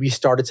 And we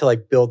started to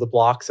like build the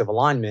blocks of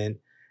alignment.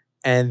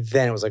 And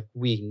then it was like,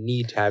 we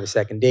need to have a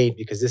second date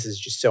because this is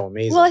just so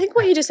amazing. Well, I think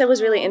what you just said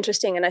was really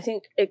interesting. And I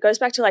think it goes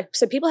back to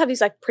so people have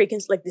these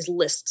these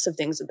lists of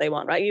things that they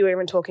want, right? You were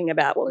even talking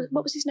about,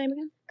 what was his name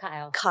again?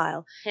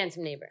 Kyle.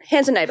 Handsome neighbor.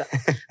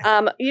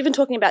 You've been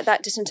talking about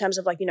that just in terms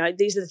of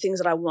these are the things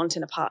that I want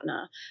in a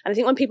partner. And I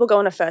think when people go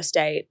on a first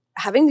date,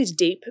 having these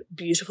deep,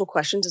 beautiful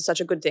questions is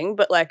such a good thing.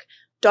 But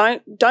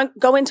don't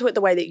go into it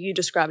the way that you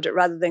described it,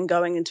 rather than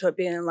going into it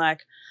being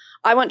like,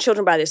 I want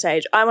children by this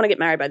age. I want to get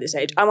married by this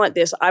age. I want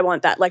this. I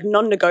want that.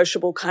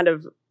 Non-negotiable kind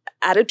of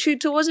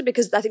attitude towards it,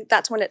 because I think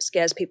that's when it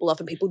scares people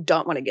off and people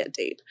don't want to get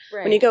deep.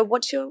 Right. When you go,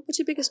 what's your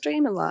biggest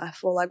dream in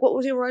life? Or what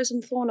was your rose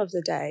and thorn of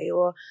the day?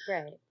 Or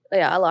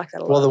yeah, I like that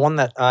a lot. Well, the one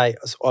that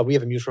we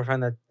have a mutual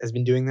friend that has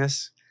been doing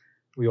this.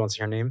 We won't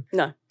say her name.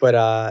 No.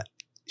 But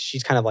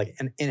she's kind of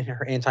in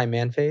her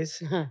anti-man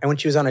phase. And when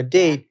she was on a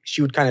date,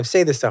 she would kind of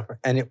say this stuff.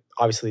 And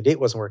obviously the date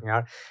wasn't working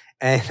out.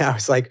 And I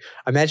was like,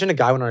 imagine a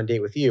guy went on a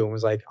date with you and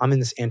was like, I'm in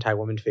this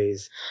anti-woman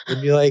phase.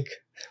 You'd be like,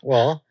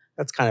 well,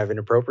 that's kind of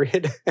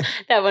inappropriate.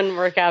 That wouldn't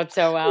work out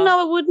so well.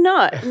 No, it would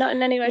not. Not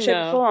in any way, shape,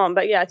 or form.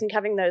 But yeah, I think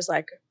having those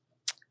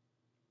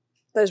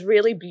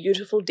really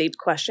beautiful, deep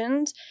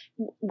questions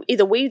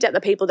either weeds out the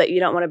people that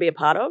you don't want to be a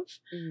part of,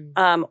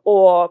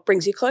 or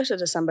brings you closer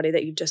to somebody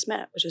that you've just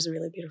met, which is a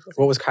really beautiful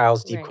thing. What was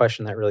Kyle's deep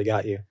question that really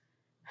got you?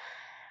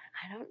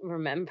 I don't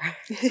remember.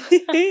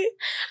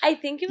 I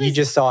think it was... You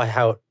just saw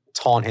how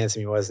tall and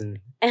handsome he was, and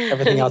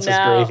everything else was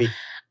gravy.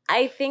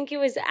 I think it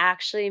was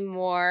actually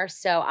more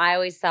so, I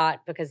always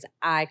thought, because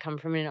I come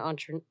from an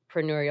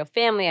entrepreneurial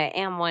family, I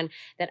am one,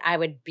 that I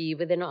would be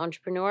with an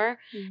entrepreneur.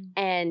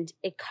 And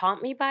it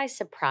caught me by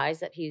surprise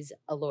that he's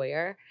a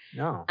lawyer.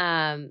 No.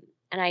 And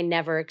I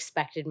never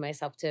expected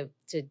myself to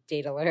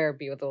date a lawyer or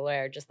be with a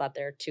lawyer. Just thought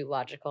they're too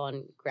logical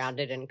and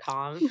grounded and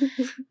calm.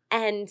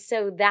 And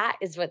so that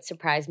is what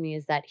surprised me,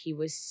 is that he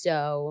was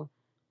so,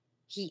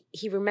 he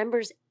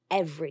remembers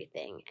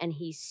everything, and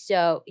he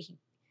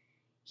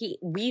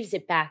weaves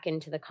it back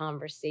into the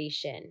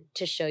conversation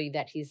to show you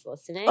that he's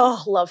listening.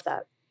 Oh, love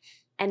that.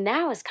 And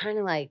that was kind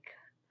of like,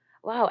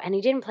 wow. And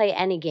he didn't play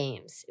any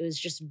games. It was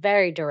just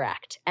very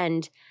direct.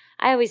 And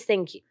I always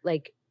think,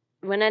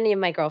 when any of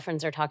my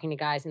girlfriends are talking to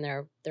guys and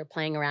they're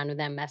playing around with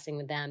them, messing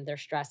with them, they're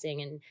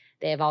stressing and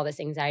they have all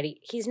this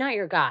anxiety, he's not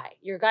your guy.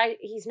 Your guy,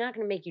 he's not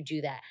going to make you do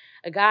that.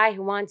 A guy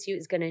who wants you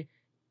is going to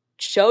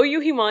show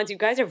you he wants you.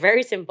 Guys are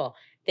very simple.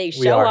 They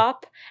show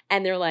up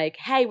and they're like,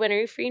 hey, when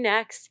are you free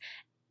next?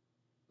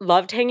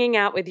 Loved hanging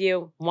out with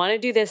you. Want to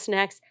do this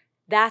next.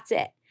 That's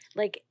it.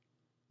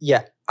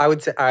 Yeah, I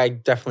would say I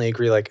definitely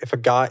agree. If a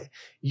guy,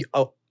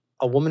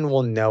 a woman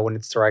will know when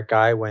it's the right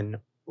guy when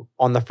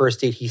on the first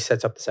date he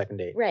sets up the second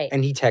date. Right.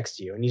 And he texts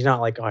you. And he's not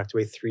like, oh, I have to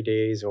wait 3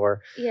 days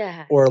or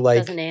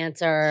doesn't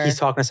answer. He's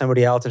talking to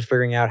somebody else and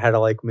figuring out how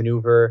to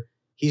maneuver.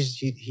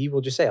 He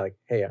will just say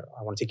hey,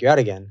 I want to take you out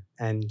again.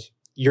 And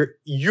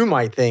you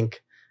might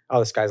think, oh,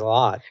 this guy's a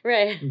lot.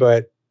 Right.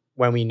 But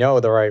when we know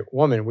the right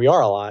woman, we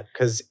are a lot,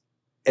 because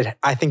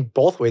I think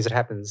both ways it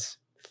happens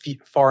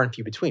far and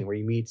few between, where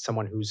you meet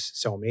someone who's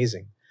so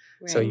amazing.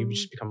 Right. So you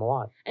just become a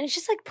lot. And it's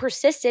just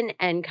persistent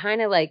and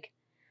kind of I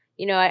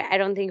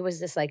don't think it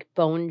was this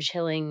bone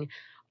chilling,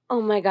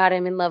 oh my God,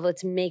 I'm in love,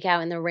 let's make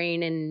out in the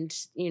rain and,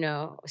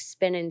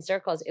 spin in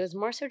circles. It was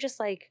more so just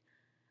a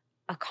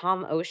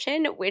calm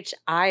ocean, which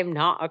I'm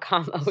not a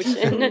calm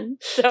ocean.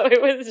 So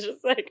it was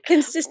just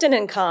consistent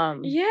and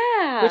calm.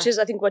 Yeah. Which is,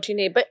 I think, what you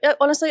need. But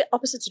honestly,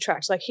 opposites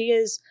attract. He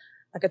is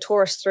a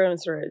Taurus through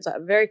and through. It's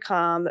very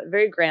calm,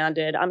 very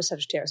grounded. I'm a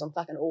Sagittarius. I'm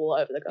fucking all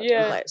over the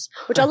goddamn place,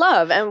 which I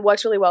love and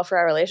works really well for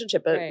our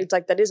relationship. But it's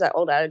that is that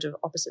old adage of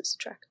opposites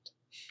attract.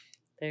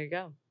 There you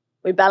go.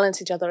 We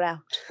balance each other out.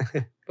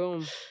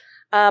 Boom.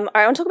 All right,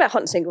 I want to talk about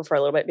Hot and Single for a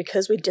little bit,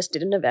 because we just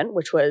did an event,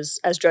 which was,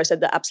 as Joe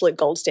said, the absolute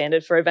gold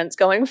standard for events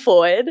going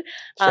forward.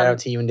 Shout out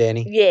to you and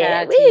Danny. Yeah.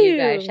 Shout out to you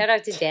guys. Shout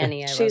out to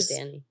Danny. She's love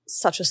Danny.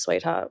 Such a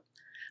sweetheart.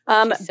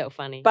 She's so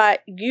funny.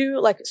 But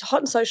you, Hot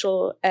and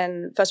Social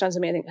and First Rounds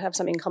of Me, I think, have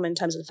something in common in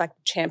terms of the fact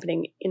of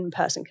championing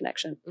in-person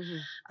connection.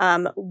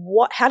 Mm-hmm.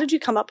 How did you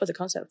come up with the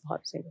concept of Hot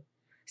and Single?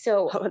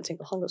 So Hot and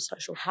Single, Hot and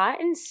Social. Hot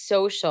and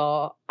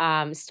Social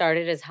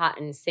started as Hot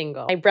and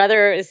Single. My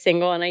brother is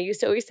single, and I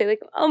used to always say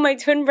oh, my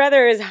twin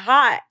brother is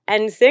hot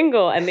and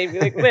single. And they'd be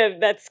like, Liv,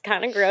 that's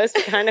kind of gross,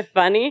 but kind of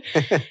funny.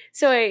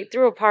 So I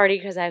threw a party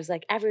because I was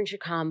like, everyone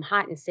should come,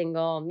 hot and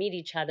single, meet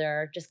each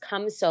other, just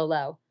come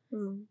solo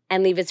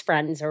and leave as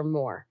friends or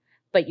more.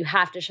 But you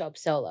have to show up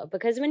solo,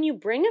 because when you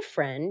bring a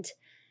friend,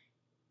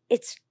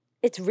 it's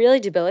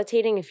really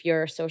debilitating if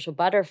you're a social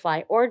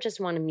butterfly or just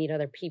want to meet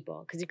other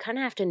people, because you kind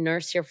of have to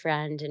nurse your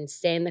friend and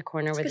stay in the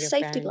corner with your friend. It's a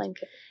safety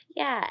blanket.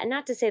 Yeah, and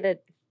not to say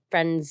that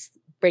friends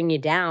bring you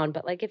down,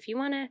 but if you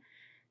want to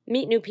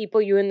meet new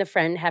people, you and the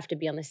friend have to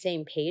be on the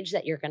same page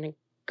that you're going to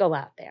go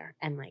out there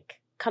and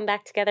come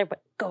back together,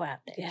 but go out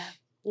there. Yeah.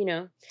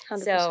 100%.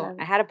 So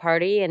I I had a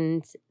party,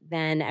 and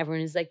then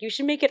everyone was like, you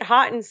should make it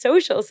hot and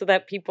social so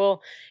that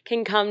people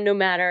can come no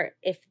matter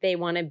if they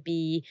want to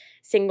be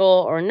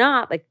single or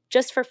not,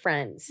 just for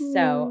friends.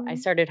 So I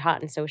started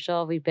Hot and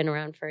Social. We've been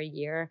around for a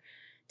year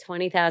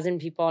 20,000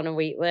 people on a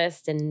wait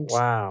list, and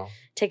Wow.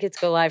 tickets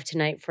go live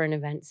tonight for an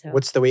event. So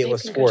What's the wait Hey,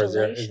 list for?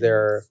 Is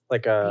there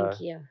like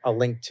thank you. a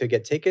link to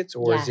get tickets,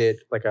 or is it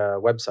Yes. like a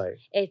website?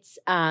 It's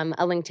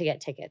a link to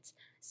get tickets.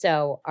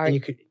 So And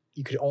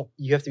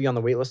you have to be on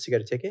the wait list to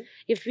get a ticket?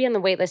 you have to be on the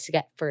wait list to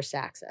get first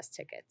access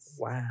tickets.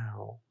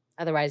 Wow.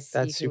 Otherwise,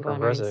 That's you can super go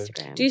on our impressive.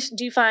 Instagram.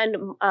 Do you find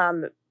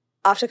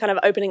after kind of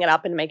opening it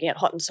up and making it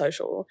hot and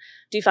social,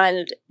 do you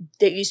find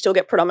that you still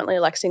get predominantly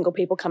like single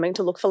people coming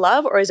to look for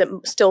love, or is it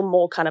still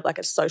more kind of like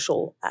a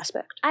social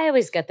aspect? I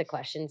always get the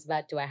questions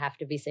about, do I have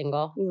to be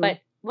single? Mm. But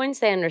once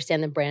they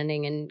understand the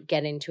branding and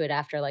get into it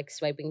after like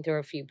swiping through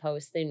a few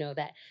posts, they know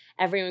that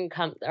everyone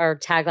our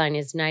tagline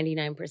is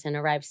 99%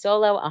 arrive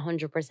solo,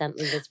 100%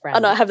 leave as friends. Oh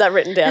no, I have that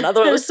written down. I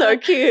thought it was so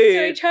cute.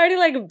 So I try to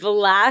like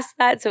blast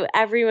that so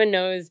everyone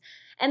knows.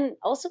 And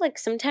also like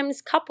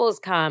sometimes couples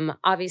come.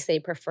 Obviously, I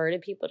prefer to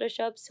people to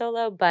show up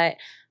solo, but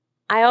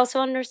I also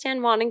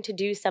understand wanting to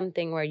do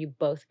something where you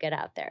both get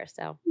out there.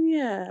 So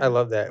Yeah. I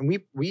love that. And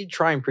we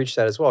try and preach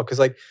that as well. Because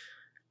like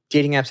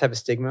dating apps have a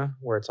stigma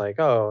where it's like,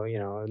 oh,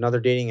 another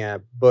dating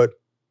app. But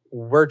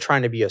we're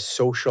trying to be a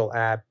social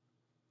app.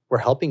 We're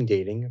helping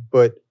dating.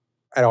 But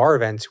at our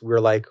events, we're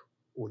like,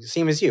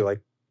 same as you, like,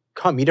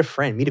 come meet a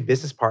friend, meet a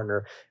business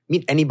partner,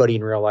 meet anybody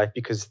in real life,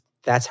 because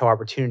that's how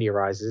opportunity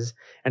arises.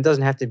 And it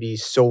doesn't have to be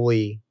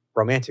solely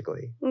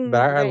romantically. But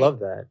I right. love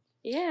that.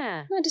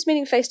 yeah. Not just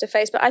meeting face to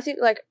face, but I think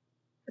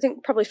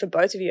probably for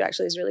both of you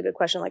actually is a really good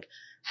question. Like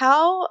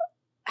how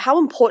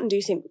important do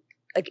you think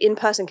like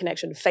in-person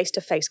connection,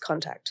 face-to-face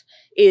contact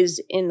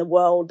is in the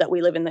world that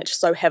we live in that's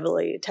so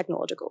heavily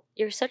technological?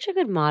 You're such a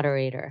good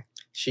moderator.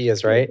 She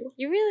is, right?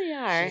 You really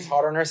are. She's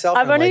hard on herself.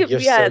 I've and I'm only, like, you're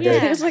yeah, so I good.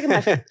 think it's like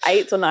my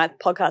 8th or 9th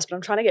podcast, but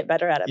I'm trying to get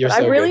better at it. You're But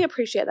so I really good.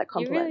 appreciate that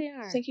compliment. really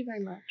are. Thank you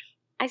very much.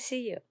 I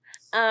see you.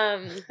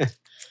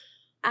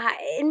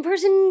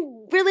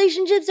 In-person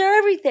relationships are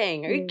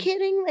everything. Are you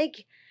kidding?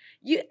 Like,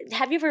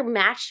 have you ever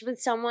matched with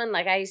someone?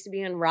 Like, I used to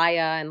be on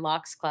Raya and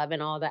Lux Club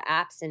and all the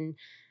apps, and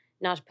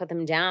not to put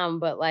them down,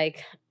 but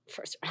like,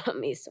 first around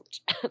me is so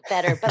much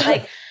better. But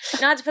like,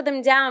 not to put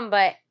them down,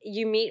 but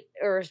you meet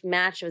or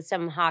match with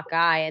some hot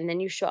guy, and then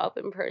you show up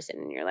in person,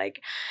 and you're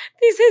like,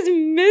 this is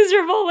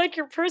miserable. Like,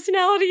 your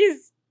personality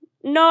is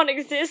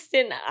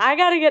non-existent. I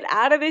gotta get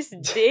out of this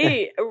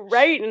date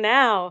right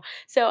now.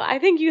 So I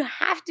think you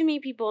have to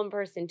meet people in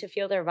person to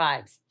feel their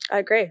vibes. I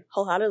agree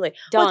wholeheartedly.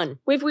 Done.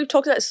 Well, we've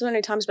talked about this so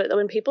many times, but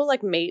when people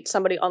like meet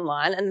somebody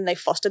online and then they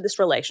foster this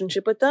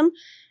relationship with them,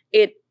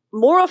 it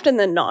more often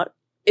than not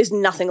is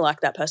nothing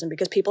like that person,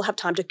 because people have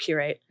time to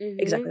curate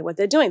exactly what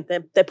they're doing.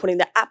 They're putting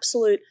the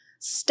absolute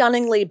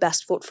stunningly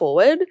best foot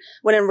forward,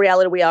 when in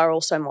reality we are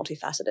all so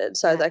multifaceted.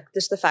 So like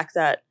just the fact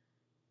that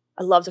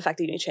I love the fact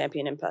that you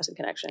champion in-person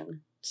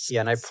connection.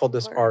 Yeah, and I pulled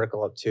this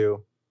article up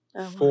too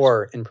Oh,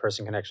 for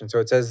in-person connection. So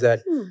it says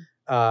that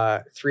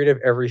 3 out of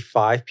every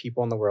 5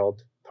 people in the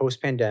world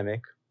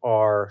post-pandemic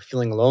are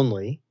feeling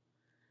lonely.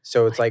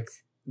 So it's like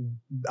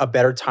a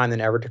better time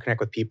than ever to connect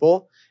with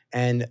people.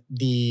 And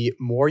the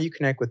more you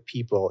connect with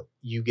people,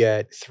 you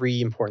get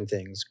 3 important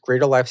things: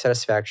 greater life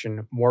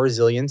satisfaction, more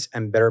resilience,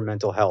 and better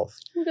mental health.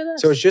 Look at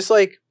this. So it's just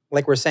like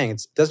we're saying,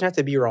 it doesn't have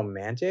to be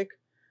romantic,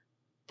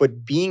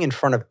 but being in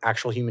front of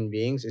actual human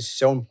beings is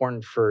so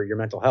important for your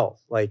mental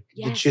health. Like,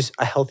 it's just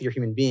a healthier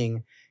human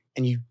being.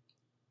 And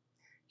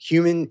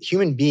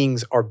human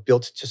beings are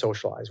built to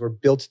socialize. We're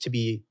built to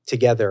be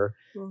together.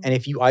 And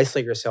if you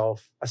isolate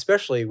yourself,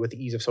 especially with the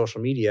ease of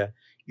social media,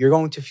 you're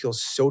going to feel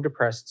so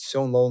depressed,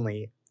 so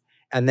lonely.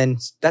 And then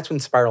that's when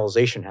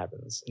spiralization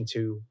happens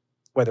into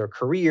whether a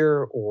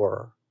career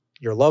or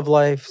your love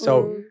life.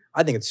 So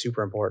I think it's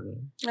super important.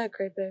 I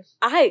agree, babe.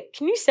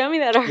 Can you send me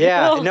that article?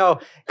 Yeah, no,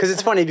 because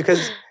it's funny,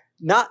 because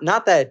not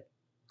that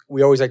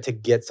we always like to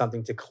get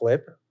something to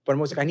clip, but I'm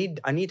always like,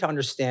 I need to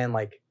understand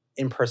like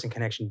in-person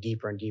connection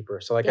deeper and deeper.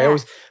 So like I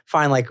always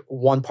find like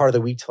one part of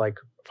the week to like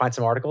find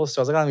some articles.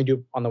 So I was like, let me do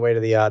it on the way to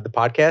the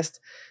podcast.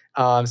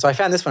 So I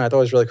found this one. I thought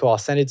it was really cool. I'll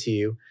send it to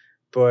you.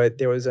 But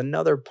there was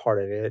another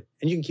part of it,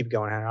 and you can keep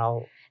going, Hannah.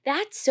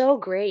 That's so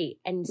great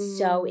and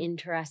so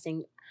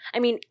interesting. I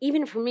mean,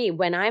 even for me,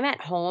 when I'm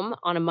at home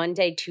on a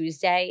Monday,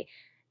 Tuesday,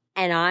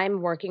 and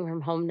I'm working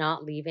from home,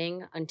 not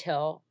leaving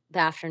until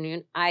the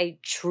afternoon, I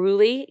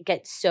truly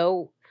get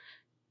so,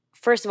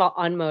 first of all,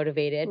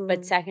 unmotivated,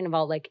 but second of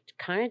all, like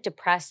kind of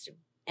depressed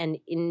and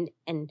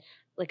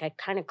like I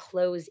kind of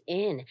close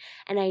in,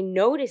 and I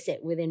notice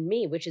it within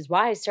me, which is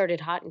why I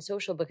started Hot and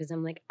Social, because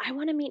I'm like, I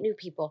want to meet new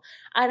people.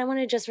 I don't want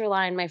to just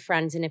rely on my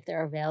friends and if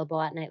they're available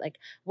at night. Like,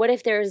 what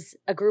if there's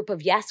a group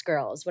of yes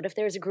girls? What if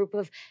there's a group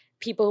of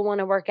people who want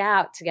to work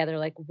out together?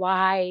 Like,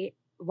 why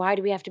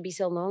do we have to be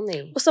so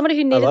lonely? Well, somebody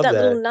who needed that that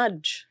little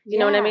nudge, you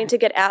know what I mean, to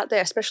get out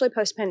there, especially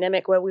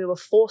post-pandemic where we were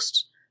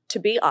forced to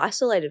be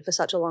isolated for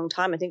such a long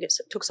time. I think it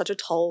took such a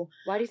toll.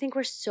 Why do you think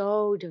we're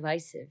so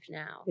divisive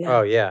now? Yeah.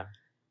 Oh, yeah.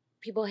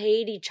 People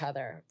hate each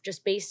other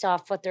just based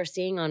off what they're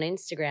seeing on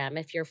Instagram.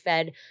 If you're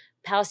fed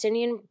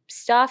Palestinian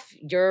stuff,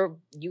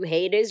 you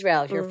hate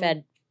Israel. If you're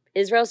fed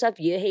Israel stuff,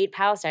 you hate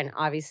Palestine.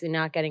 Obviously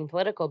not getting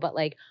political, but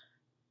like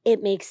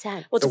it makes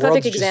sense. Well, it's The a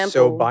perfect world's just example.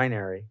 so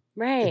binary.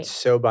 Right. It's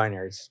so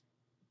binary. It's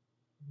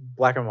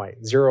black and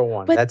white, 0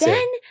 1. But That's then,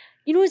 it.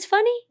 you know what's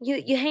funny?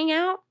 You hang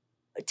out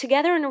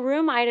together in a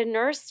room. I had a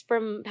nurse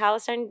from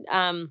Palestine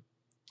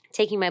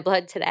taking my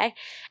blood today,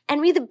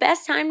 and we had the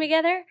best time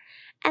together.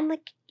 And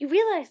like, you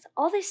realize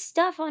all this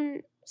stuff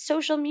on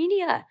social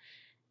media,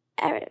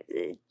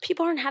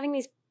 people aren't having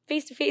these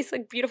face-to-face,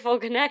 like, beautiful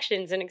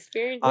connections and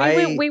experiences.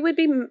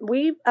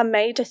 We are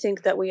made to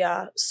think that we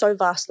are so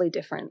vastly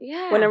different.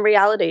 Yeah. When in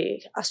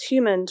reality, us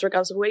humans,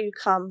 regardless of where you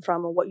come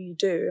from or what you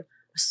do,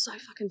 are so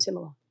fucking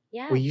similar.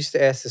 Yeah. We used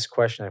to ask this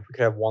question, if we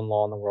could have one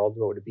law in the world,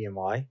 what would it be and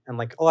why? And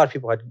like a lot of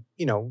people had,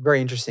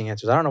 very interesting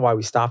answers. I don't know why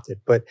we stopped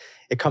it, but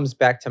it comes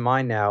back to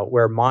mine now,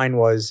 where mine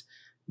was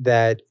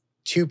that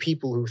two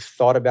people who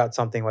thought about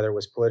something, whether it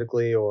was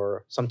politically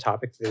or some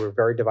topic that they were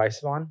very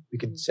divisive on, we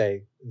could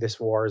say this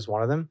war is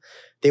one of them,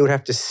 they would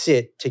have to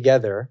sit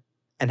together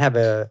and have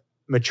a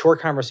mature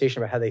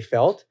conversation about how they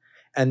felt.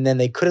 And then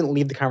they couldn't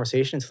leave the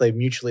conversation until they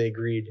mutually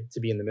agreed to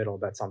be in the middle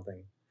about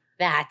something.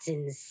 That's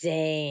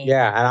insane.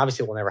 Yeah, and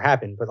obviously it will never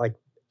happen, but like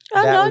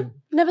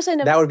Never say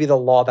never. that would be the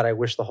law that I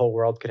wish the whole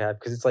world could have,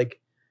 because it's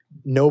like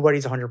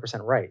nobody's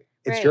 100% right.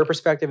 It's Right. your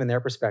perspective and their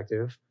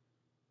perspective.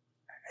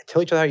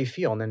 Tell each other how you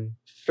feel and then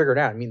figure it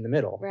out and meet in the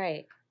middle.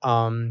 Right.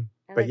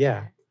 But like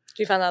yeah. that.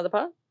 Do you find the other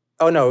part?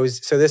 Oh no,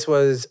 this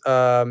was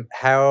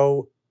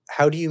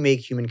how do you make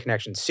human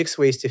connections? 6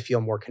 ways to feel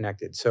more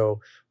connected.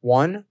 So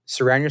 1,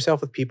 surround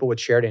yourself with people with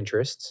shared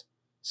interests.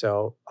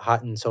 So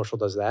Hot and Social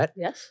does that.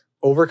 Yes.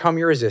 Overcome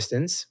your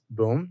resistance.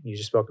 Boom. You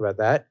just spoke about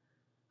that.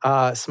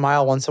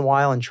 Smile once in a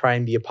while and try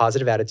and be a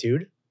positive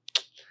attitude.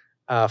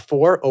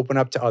 4, open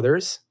up to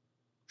others.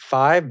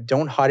 5,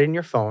 don't hide in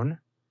your phone.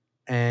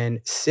 And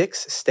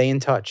 6, stay in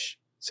touch.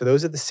 So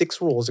those are the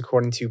 6 rules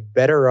according to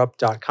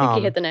betterup.com. I think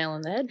you hit the nail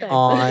on the head, babe.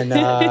 On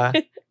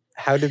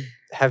how to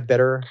have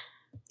better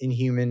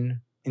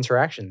inhuman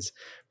interactions.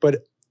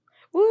 But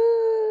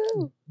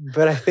Woo!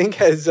 I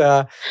think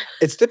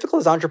it's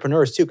difficult as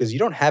entrepreneurs too, because you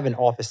don't have an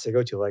office to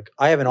go to. Like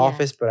I have an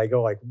office, but I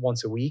go like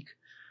once a week.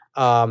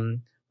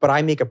 But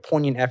I make a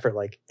poignant effort.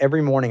 Like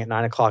every morning at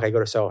 9 o'clock, I go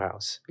to Soho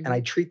House, and I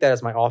treat that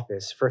as my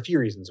office for a few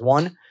reasons.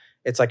 1,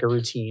 it's like a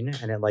routine,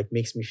 and it like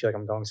makes me feel like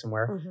I'm going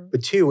somewhere. Mm-hmm.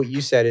 But 2, what you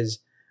said is,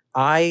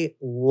 I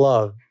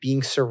love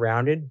being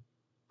surrounded,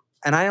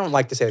 and I don't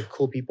like to say like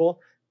cool people.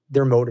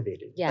 They're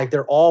motivated. Yeah. Like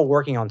they're all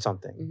working on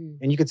something. Mhm.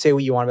 And you could say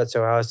what you want about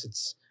Soho House.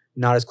 It's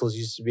not as cool as it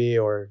used to be,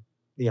 or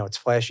it's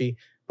flashy.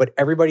 But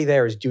everybody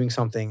there is doing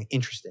something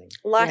interesting.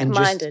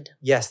 Like-minded.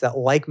 Yes, that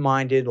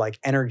like-minded like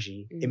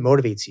energy, it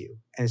motivates you.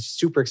 And it's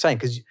super exciting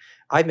because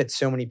I've met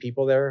so many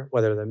people there,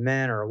 whether they're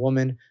men or a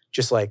woman,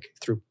 just like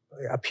through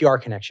a PR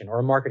connection or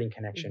a marketing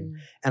connection.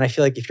 And I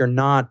feel like if you're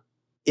not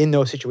in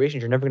those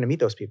situations, you're never going to meet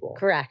those people.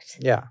 Correct.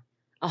 Yeah.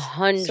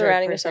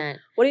 100%.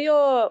 What are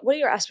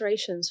your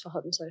aspirations for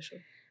Hot and Social?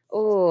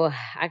 Oh,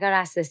 I got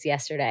asked this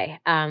yesterday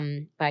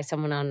by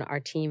someone on our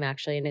team,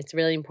 actually, and it's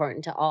really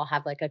important to all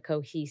have like a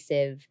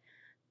cohesive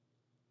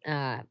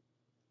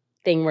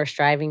thing we're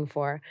striving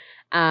for.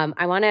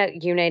 I want to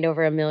unite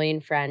over 1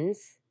 million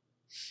friends.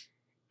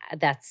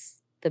 That's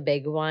the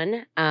big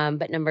one.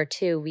 But number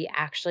 2, we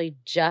actually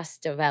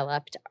just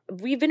developed,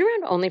 we've been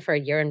around only for a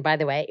year. And by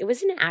the way, it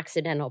was an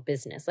accidental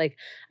business. Like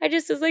I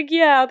just was like,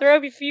 yeah, I'll throw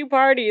up a few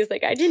parties.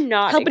 Like I did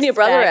not Helping your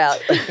brother out.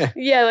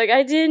 Yeah, like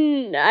I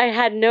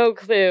had no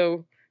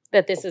clue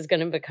that this is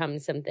going to become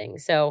something.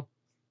 So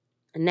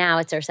now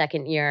it's our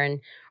 2nd year and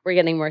we're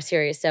getting more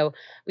serious. So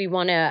we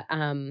want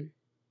to,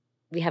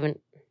 we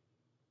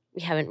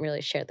haven't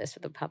really shared this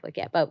with the public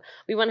yet, but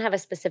we want to have a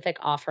specific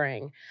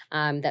offering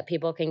that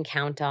people can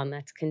count on,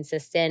 that's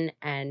consistent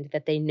and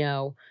that they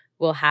know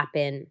will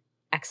happen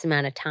X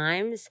amount of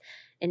times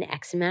in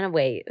X amount of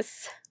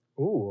ways.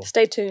 Ooh.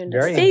 Stay tuned.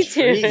 Stay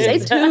tuned. Stay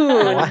tuned.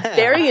 Wow.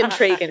 Very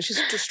intriguing.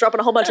 She's just dropping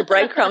a whole bunch of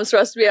breadcrumbs for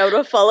us to be able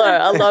to follow.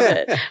 I love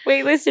it.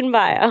 Waitlist in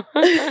bio. All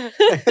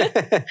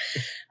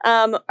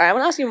right, I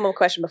want to ask you one more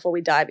question before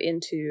we dive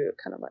into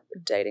kind of like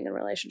dating and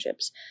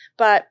relationships.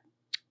 But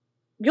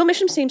your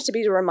mission seems to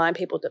be to remind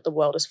people that the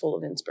world is full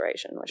of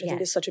inspiration, which I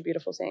think is such a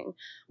beautiful thing.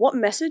 What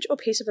message or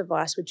piece of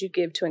advice would you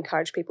give to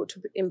encourage people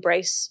to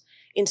embrace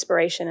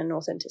inspiration and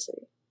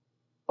authenticity?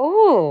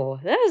 Oh,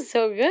 that was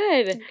so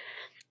good.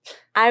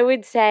 I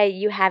would say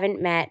you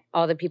haven't met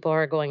all the people who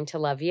are going to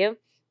love you.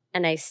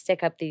 And I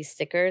stick up these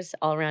stickers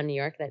all around New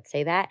York that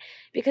say that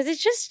because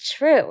it's just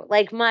true.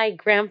 Like my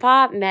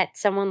grandpa met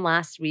someone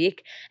last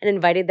week and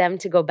invited them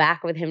to go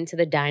back with him to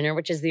the diner,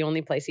 which is the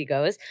only place he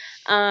goes.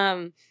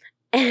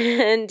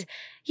 And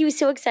he was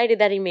so excited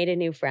that he made a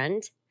new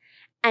friend.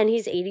 And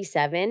he's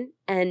 87.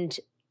 And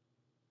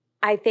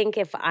I think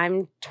if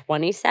I'm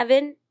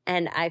 27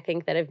 and I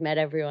think that I've met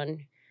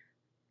everyone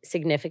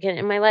significant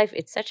in my life,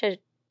 it's such a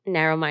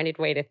narrow-minded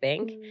way to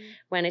think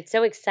when it's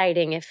so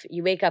exciting if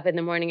you wake up in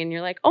the morning and you're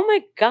like, oh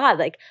my God,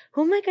 like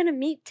who am I going to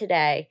meet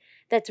today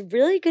that's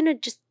really going to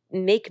just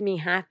make me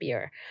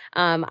happier.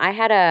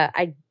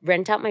 I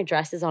rent out my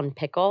dresses on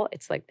Pickle.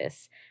 It's like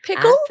this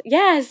Pickle? app.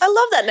 Yes. I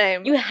love that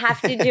name. You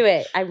have to do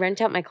it. I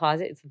rent out my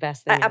closet. It's the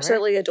best thing I ever.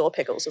 absolutely adore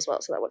pickles as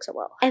well, so that works out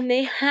well. And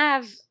they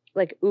have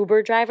like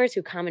Uber drivers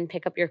who come and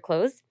pick up your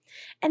clothes.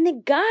 And the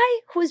guy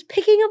who was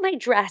picking up my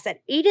dress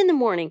at 8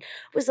 a.m.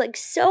 was like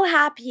so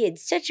happy. He had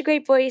such a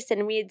great voice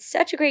and we had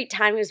such a great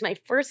time. It was my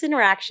first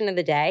interaction of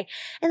the day.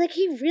 And like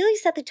he really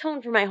set the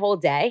tone for my whole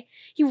day.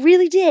 He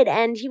really did.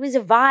 And he was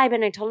a vibe.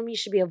 And I told him he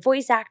should be a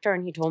voice actor.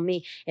 And he told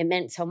me it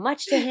meant so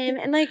much to him.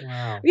 And like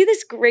Wow. we had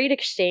this great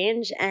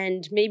exchange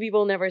and maybe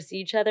we'll never see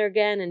each other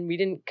again. And we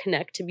didn't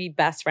connect to be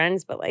best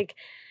friends. But like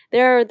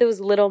there are those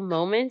little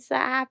moments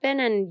that happen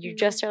and you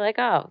just are like,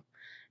 oh,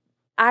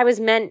 I was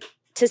meant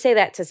to say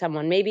that to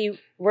someone. Maybe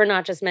we're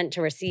not just meant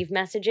to receive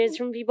messages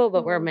from people,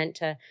 but we're meant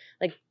to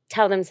like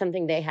tell them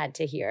something they had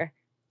to hear.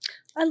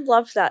 I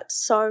love that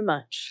so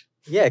much.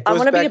 Yeah, it I goes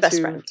want to be back your best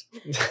to-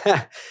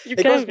 friend.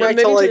 It goes back Moving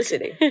to to like the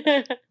city.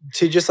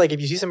 to just like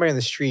if you see somebody on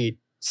the street,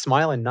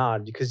 smile and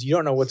nod because you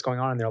don't know what's going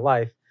on in their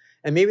life.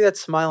 And maybe that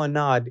smile and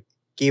nod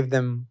gave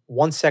them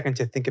 1 second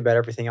to think about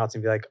everything else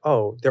and be like,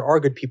 oh, there are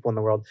good people in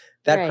the world.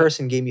 That Right.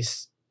 person gave me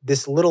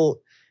this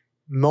little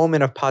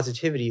moment of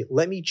positivity.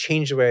 Let me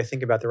change the way I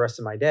think about the rest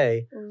of my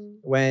day.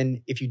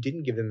 When if you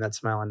didn't give them that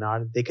smile and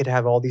nod, they could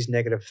have all these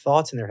negative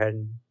thoughts in their head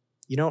and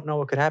you don't know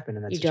what could happen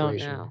in that You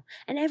situation. don't know.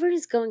 And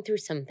everybody's going through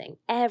something.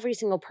 Every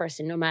single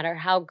person, no matter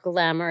how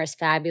glamorous,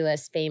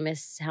 fabulous,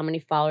 famous, how many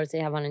followers they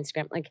have on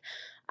Instagram. Like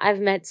I've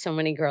met so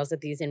many girls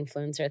at these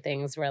influencer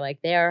things where like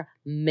they're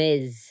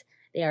Ms.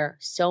 They are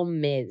so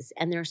Ms.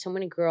 And there are so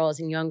many girls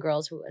and young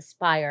girls who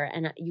aspire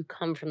and you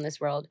come from this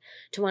world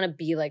to want to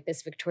be like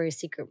this Victoria's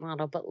Secret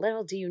model. But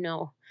little do you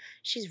know,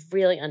 she's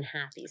really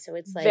unhappy. So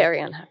it's like Very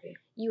unhappy.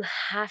 you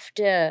have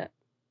to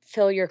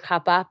fill your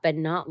cup up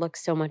and not look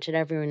so much at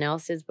everyone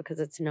else's because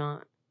it's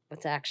not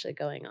what's actually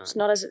going on. It's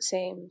not as it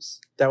seems.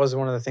 That was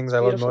one of the things I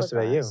loved Beautiful most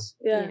about you advice.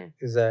 Yeah.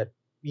 is that,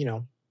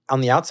 on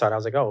the outside, I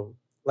was like, oh,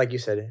 like you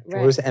said, Right.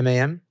 what was it,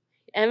 MAM?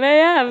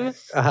 MAM. On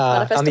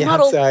Manifest the a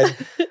model. outside,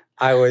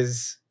 I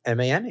was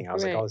MAMing. I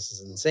was like, Right. oh, this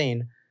is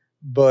insane.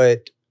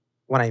 But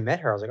when I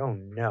met her, I was like, oh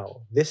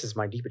no, this is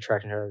my deep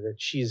attraction to her. That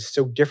she's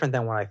so different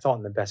than what I thought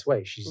in the best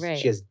way. Right.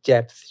 She has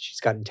depth. She's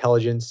got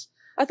intelligence.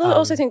 I thought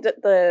also Um, think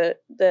that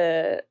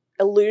the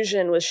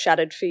illusion was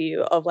shattered for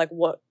you of like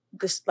what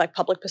this like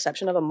public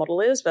perception of a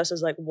model is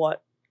versus like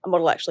what a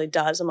model actually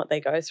does and what they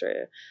go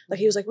through. Like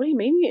he was like, what do you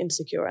mean you're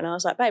insecure? And I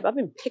was like, babe, I've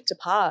been picked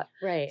apart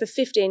Right. for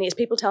 15 years.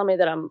 People tell me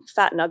that I'm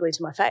fat and ugly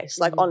to my face,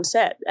 like Mhm. on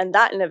set. And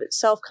that in of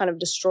itself kind of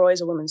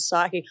destroys a woman's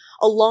psyche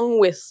along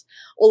with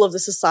all of the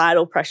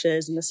societal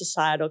pressures and the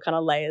societal kind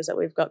of layers that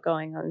we've got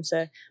going on.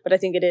 So, but I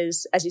think it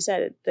is, as you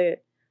said,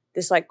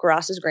 this like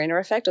grass is greener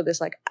effect or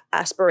this like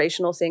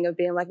aspirational thing of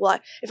being like, well,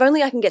 if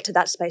only I can get to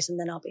that space and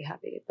then I'll be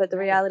happy. But the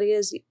Right. reality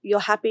is you're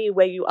happy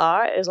where you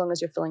are as long as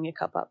you're filling your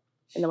cup up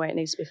in the way it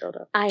needs to be filled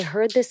up. I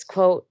heard this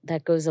quote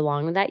that goes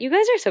along with that. You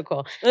guys are so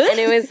cool. And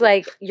it was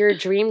like, your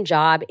dream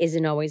job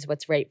isn't always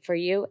what's right for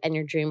you, and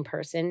your dream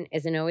person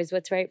isn't always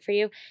what's right for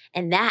you.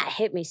 And that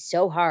hit me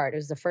so hard. It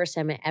was the first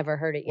time I ever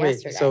heard it Wait,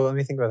 yesterday. so let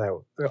me think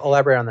about that.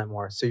 Elaborate on that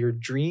more. So your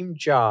dream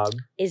job,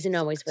 Isn't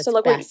always what's So,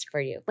 like, wait, best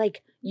for you.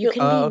 Like you you-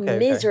 can be okay.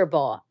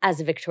 miserable as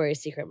a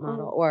Victoria's Secret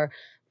model or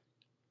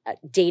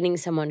dating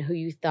someone who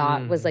you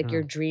thought was like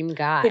your dream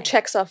guy. Who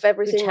checks off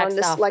everything checks on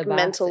this off like the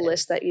mental boxes.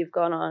 list that you've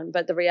gone on.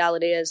 But the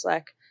reality is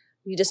like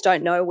you just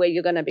don't know where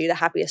you're going to be the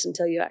happiest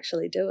until you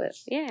actually do it.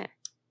 Yeah.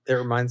 it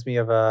reminds me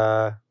of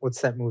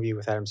what's that movie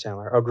with Adam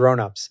Sandler? Oh, Grown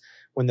Ups.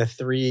 When the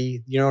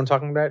three, you know what I'm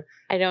talking about?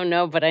 I don't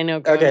know, but I know.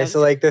 Okay, grown-ups. so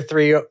like the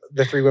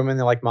three women,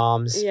 they're like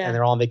moms, Yeah. and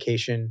they're all on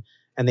vacation,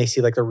 and they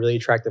see like a really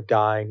attractive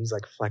guy, and he's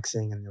like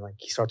flexing, and they're like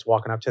he starts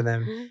walking up to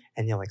them, Mhm.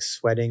 and they're like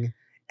sweating,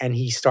 and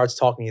he starts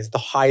talking. It's the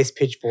highest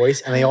pitched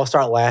voice, and they all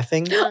start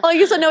laughing. Oh, I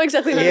guess I know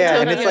exactly what Yeah,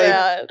 you're and talking it's like-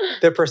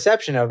 about. The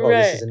perception of, oh,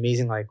 Right. this is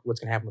amazing, like what's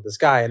gonna happen with this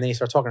guy, and then you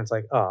start talking, it's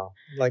like, oh,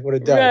 like what a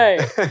dud.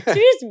 Right. So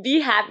just be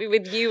happy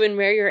with you and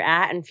where you're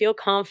at and feel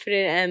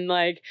confident and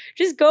like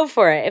just go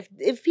for it.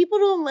 If people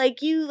don't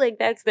like you, like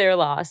that's their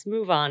loss.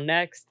 Move on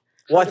next.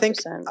 Well, I think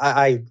 100%.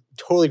 I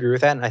totally agree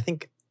with that, and I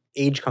think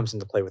age comes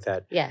into play with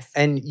that. Yes.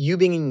 And you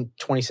being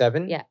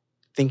 27, Yeah.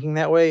 thinking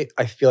that way,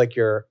 I feel like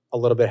you're a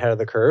little bit ahead of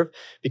the curve.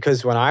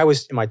 Because when I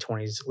was in my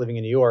 20s living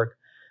in New York,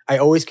 I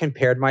always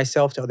compared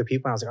myself to other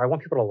people. And I was like, I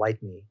want people to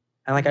like me.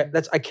 And like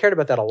I cared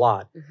about that a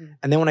lot. Mhm.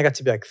 And then when I got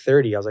to be like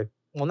 30, I was like,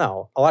 well,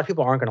 no, a lot of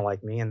people aren't going to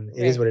like me, and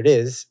it is Right. what it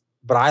is.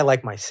 But I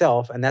like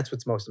myself, and that's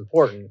what's most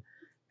important.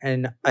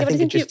 And I but I think it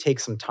think just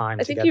takes some time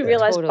I to think get you there.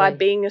 realize by Totally.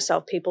 being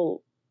yourself,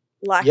 people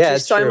like Yeah, you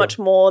it's so true. much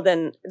more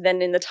than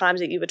in the times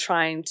that you were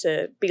trying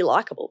to be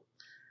likable.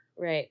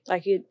 Right.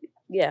 Like you,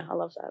 yeah, I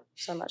love that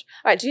so much.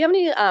 All right, do you have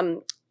any?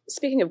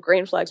 Speaking of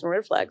green flags and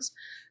red flags,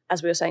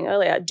 as we were saying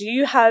earlier, do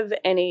you have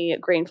any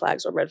green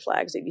flags or red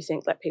flags that you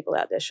think that people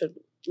out there should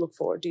look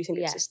for? Do you think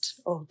Yes. it's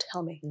just? Oh,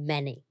 tell me.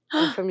 Many.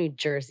 I'm from New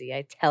Jersey.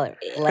 I tell it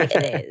like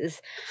it is.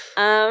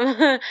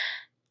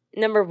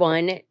 Number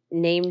one,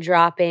 name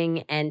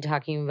dropping and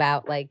talking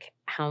about like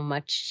how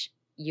much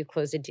you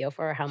close a deal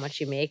for or how much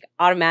you make,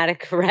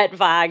 automatic red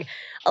flag,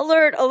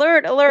 alert,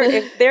 alert, alert.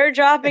 If they're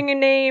dropping a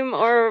name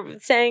or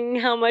saying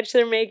how much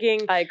they're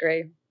making, I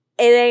agree.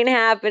 it ain't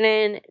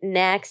happening.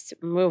 Next,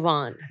 move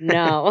on.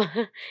 No.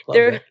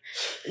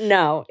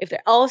 No. If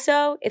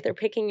they're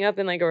picking you up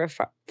in like a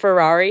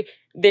Ferrari,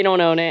 they don't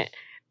own it.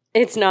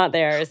 It's not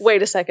theirs.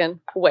 Wait a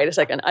second.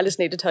 I just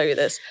need to tell you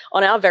this.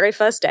 On our very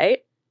first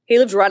date, he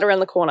lived right around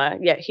the corner,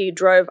 yet he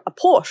drove a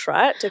Porsche,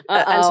 right?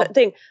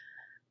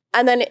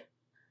 And then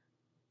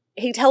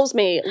he tells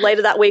me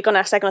later that week on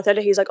our second or third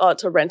day, he's like, oh,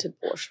 it's a rented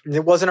Porsche.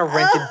 It wasn't a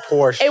rented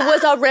Porsche. It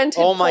was a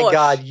rented Porsche. Oh my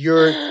God,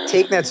 you're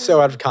taking that so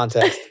out of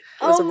context.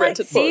 It was a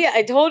rented see, Porsche.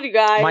 I told you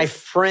guys. My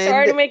friend.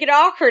 Sorry to make it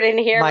awkward in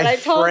here, but I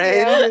told you. My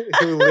friend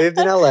who lived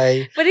in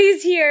LA. But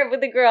he's here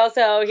with the girl,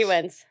 so he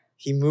wins.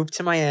 He moved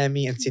to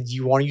Miami and said, do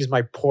you want to use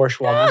my Porsche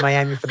while I'm in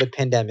Miami for the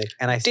pandemic?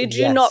 And I said, Did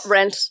you not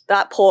rent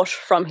that Porsche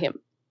from him?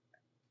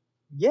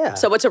 Yeah.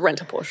 So it's a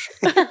renter Porsche.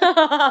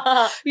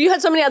 You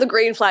had so many other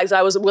green flags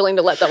I was willing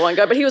to let that one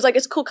go. But he was like,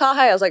 it's a cool car.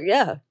 Hey, I was like,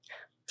 yeah,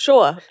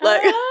 sure.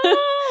 Like,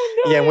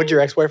 yeah, and would your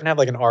ex-boyfriend have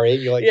like an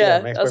R8? You're like, yeah.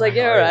 My I was like,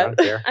 yeah, all R8, I right.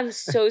 don't care. I'm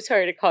so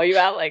sorry to call you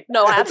out. Like,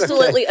 no, I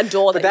absolutely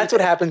adore that. But that's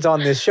what happens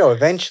on this show.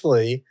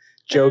 Eventually,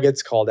 Joe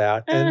gets called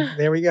out, and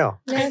there we go.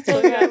 That's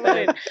what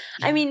happened.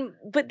 I mean,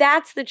 but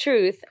that's the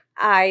truth.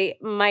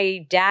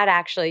 My dad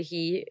actually,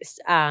 he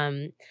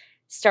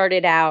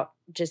started out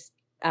just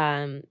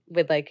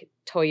with like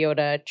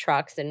Toyota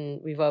trucks,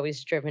 and we've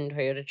always driven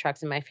Toyota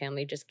trucks in my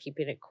family, just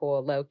keeping it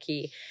cool, low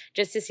key,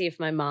 just to see if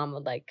my mom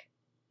would like,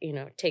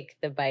 take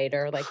the bite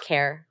or like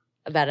care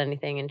about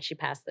anything, and she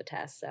passed the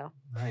test. So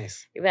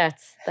nice.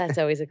 That's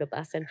always a good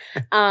lesson.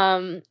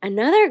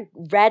 Another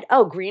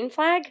green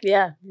flag.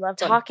 Yeah, love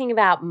talking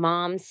about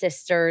moms,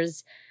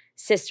 sisters,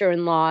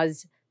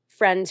 sister-in-laws,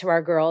 friends who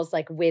are girls,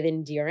 like with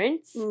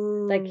endurance.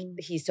 Like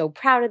he's so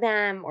proud of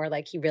them, or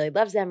like he really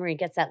loves them, or he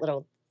gets that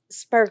little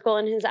sparkle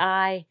in his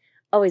eye.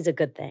 Always a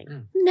good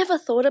thing. Never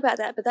thought about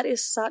that, but that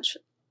is such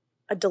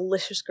a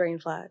delicious green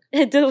flag.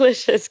 A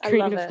delicious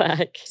green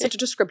flag. Such a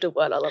descriptive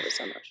word. I love it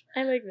so much.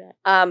 I like that.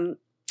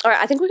 All right,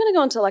 I think we're going to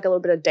go into like a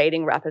little bit of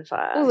dating rapid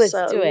fire. Ooh, let's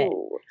do it.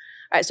 All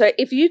right, so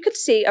if you could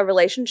see a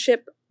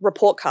relationship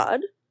report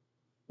card,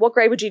 what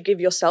grade would you give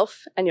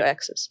yourself and your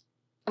exes?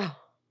 Oh.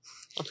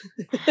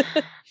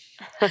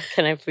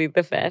 Can I plead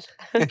the fifth?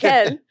 You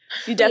can.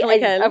 You definitely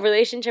can. A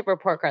relationship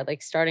report card,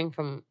 like starting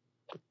from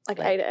like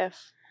A to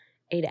F.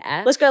 A to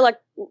F? Let's go like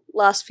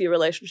last few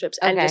relationships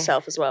and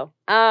yourself as well.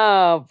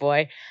 Oh,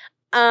 boy.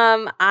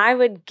 I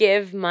would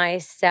give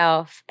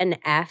myself an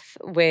F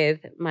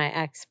with my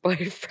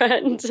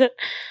ex-boyfriend.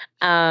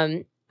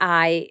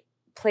 I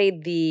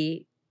played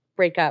the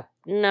breakup,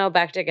 no,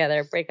 back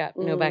together, breakup,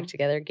 no, back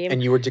together game.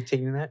 And you were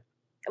dictating that?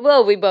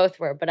 Well, we both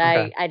were, but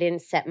okay. I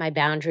didn't set my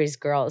boundaries,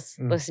 girls.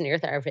 Listen to your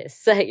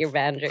therapist. Set your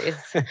boundaries.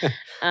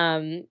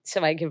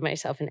 So I give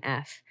myself an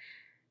F.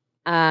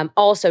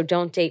 Also,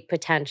 don't date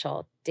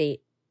potential.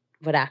 Date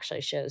what actually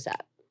shows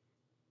up.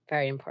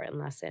 Very important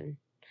lesson.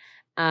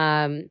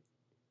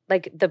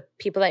 Like the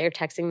people that you're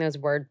texting those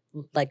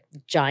like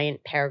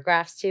giant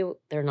paragraphs to,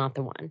 they're not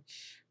the one.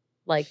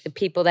 Like the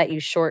people that you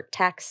short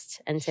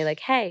text and say like,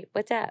 "Hey,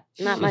 what's up?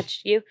 Not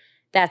much." You.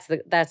 That's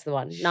the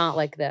one. Not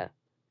like the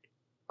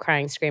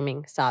crying,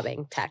 screaming,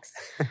 sobbing text.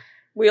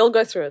 We all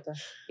go through it though.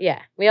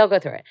 Yeah, we all go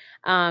through it.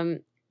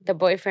 The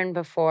boyfriend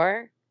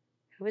before.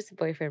 Who was the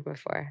boyfriend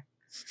before?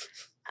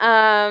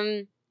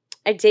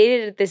 I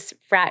dated this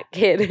frat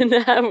kid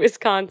in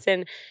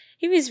Wisconsin.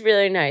 He was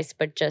really nice,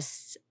 but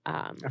just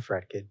a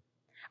frat kid.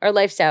 Our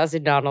lifestyles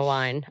did not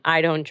align.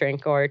 I don't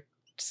drink or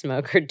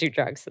smoke or do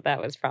drugs, so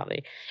that was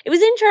probably. It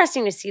was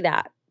interesting to see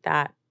that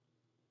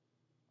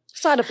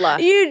side of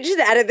life. You just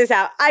edit this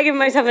out. I give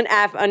myself an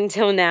F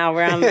until now,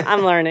 where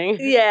I'm learning.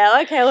 Yeah.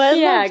 Okay. Well,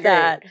 I love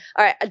that. Great.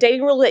 All right. A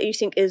dating rule that you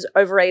think is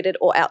overrated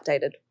or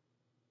outdated.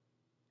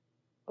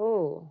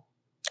 Oh,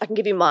 I can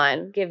give you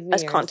mine. Give me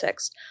as yours.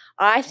 Context.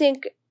 I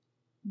think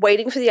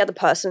waiting for the other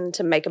person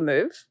to make a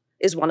move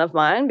is one of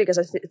mine, because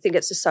I think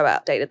it's just so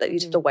outdated that you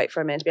just have to wait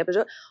for a man to be able to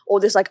do it. Or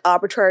this like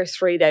arbitrary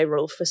 3-day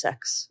rule for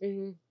sex. I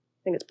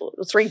think it's bullshit.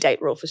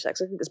 3-date rule for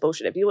sex. I think it's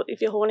bullshit.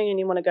 If you're horny and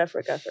you want to go for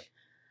it, go for it.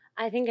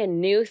 I think a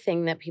new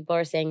thing that people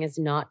are saying is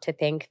not to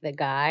thank the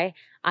guy.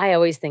 I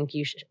always think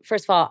you should.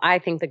 First of all, I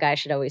think the guy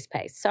should always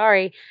pay.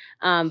 Sorry.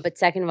 But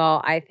second of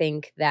all, I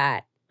think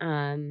that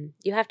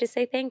you have to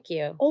say thank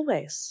you.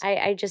 Always.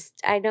 I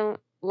don't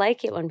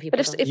like it when people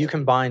But if you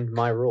combined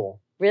my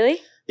rule.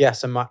 Really? Yeah,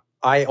 so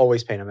I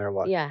always pay no matter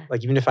what. Yeah.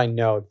 Like even if I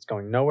know it's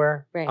going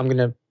nowhere, right.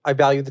 I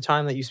value the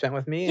time that you spent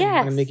with me, and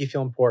I'm gonna make you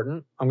feel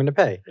important. I'm gonna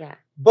pay. Yeah.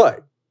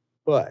 But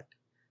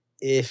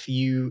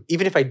even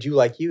if I do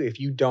like you,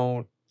 if you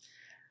don't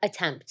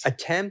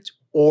attempt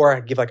or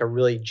give like a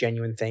really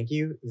genuine thank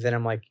you, then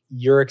I'm like,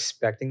 you're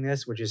expecting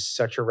this, which is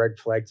such a red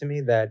flag to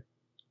me that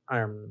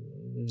I'm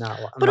not.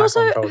 But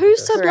also,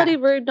 who's so bloody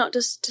rude not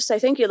just to say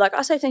thank you? Like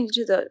I say thank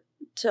you to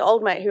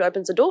old mate who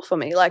opens the door for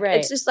me. Like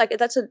it's just like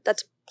that's a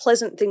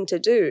pleasant thing to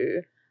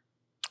do.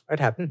 It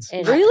happens.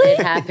 Really? It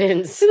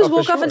happens. You just Oh,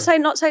 walk for off and sure. say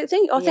not say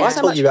thing. Oh, Yeah. Well, I thanks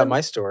so told much. you about for-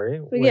 my story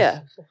with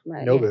Yeah.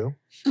 Mate. Nobu.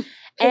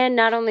 And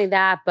not only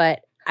that,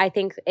 but I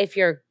think if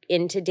you're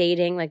into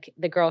dating, like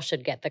the girl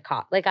should get the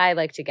like I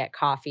like to get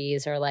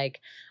coffees or like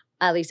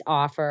at least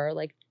offer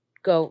like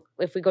go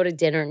if we go to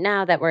dinner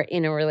now that we're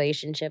in a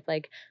relationship,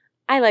 like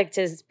I like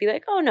to be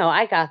like, oh no,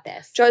 I got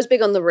this. Joe's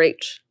big on the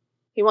reach.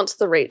 He wants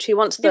the reach. He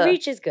wants The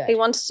reach is good. He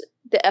wants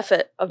the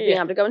effort of being Yeah.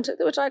 able to go into,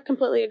 which I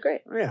completely agree.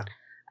 Yeah.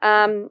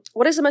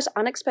 What is the most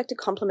unexpected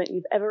compliment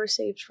you've ever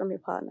received from your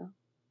partner?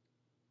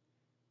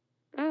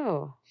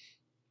 Oh.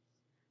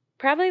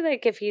 Probably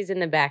like if he's in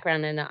the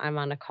background and I'm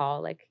on a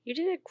call, like you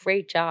did a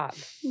great job.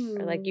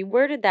 Or like you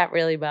worded that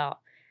really well.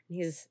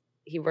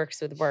 He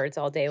works with words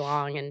all day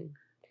long and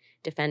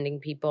defending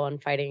people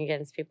and fighting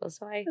against people.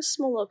 So A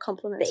small little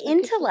compliment. the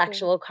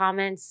intellectual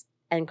comments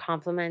and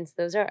compliments,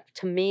 those are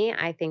to me,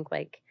 I think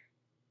like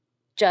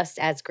just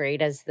as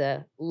great as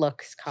the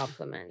looks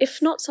compliments. If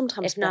not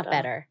sometimes if not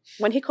better.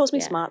 When he calls me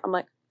Yeah. smart, I'm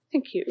like,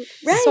 thank you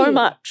Right. so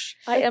much.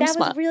 I Like, am that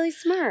smart. was really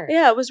smart.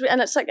 Yeah, it was,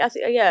 and it's like I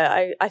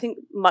think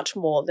much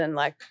more than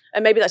like,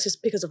 and maybe that's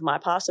just because of my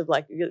past of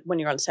like when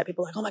you're on set,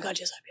 people are like, oh my god,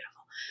 you're so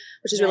beautiful,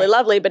 which is really Right.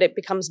 lovely, but it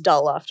becomes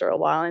dull after a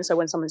while. And so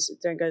when someone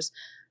sits there and goes,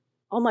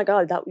 oh my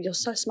god, that you're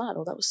so smart,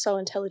 or that was so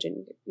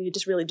intelligent, you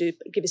just really do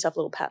give yourself a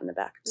little pat in the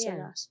back. It's so Yeah.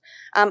 nice.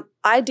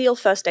 Ideal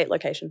first date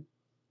location.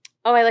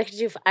 Oh, I like to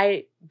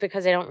do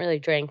because I don't really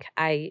drink.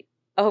 I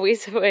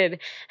always would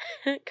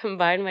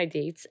combine my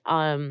dates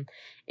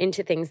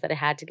into things that I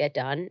had to get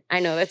done. I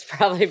know that's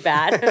probably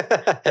bad.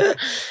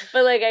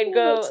 But like I'd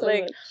go That's so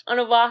like much. on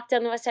a walk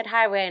down the West Side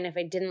Highway, and if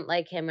I didn't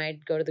like him,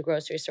 I'd go to the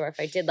grocery store. If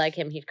I did like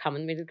him, he'd come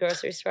with me to the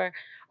grocery store.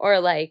 Or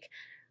like,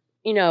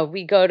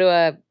 we go to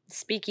a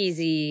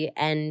speakeasy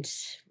and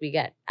we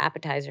get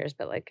appetizers,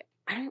 but like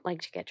I don't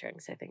like to get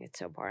drinks. I think it's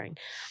so boring.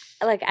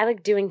 I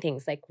like doing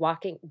things like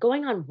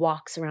going on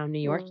walks around New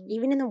York,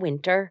 even in the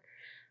winter.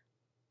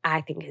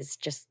 I think is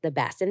just the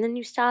best. And then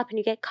you stop and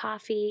you get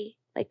coffee.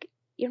 Like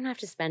you don't have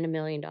to spend $1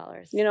 million.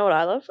 You know what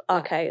I love? What?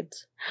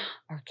 Arcades.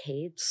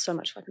 Arcades. So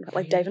much fucking fun.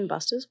 Really? Like Dave and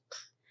Buster's.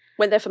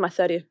 Went there for my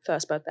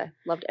 31st birthday.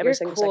 Loved every You're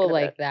single cool second of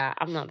like it. that.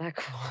 I'm not that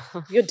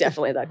cool. You're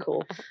definitely that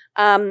cool.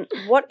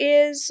 What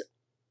is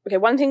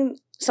one thing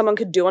someone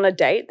could do on a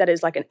date that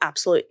is like an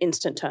absolute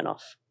instant turn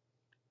off?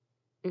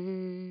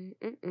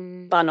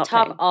 Bar not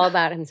Talk paying. all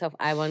about himself.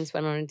 I once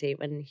went on a date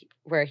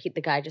where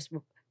the guy just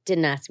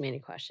didn't ask me any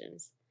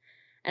questions.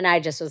 And I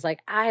just was like,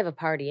 I have a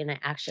party, and I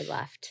actually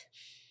left.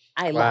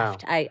 I Wow.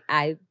 left.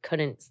 I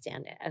couldn't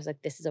stand it. I was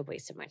like, this is a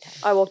waste of my time.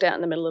 I walked out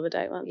in the middle of a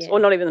date once. Yeah. Or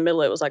not even the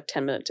middle, it was like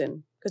 10 minutes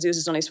in. Because he was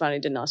just on his phone and he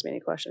didn't ask me any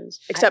questions.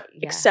 Yeah.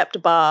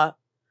 Except bar,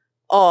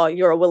 oh,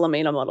 you're a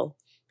Wilhelmina model.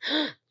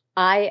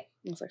 I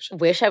I was like, shit.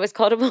 wish I was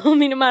called a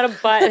Wilhelmina model,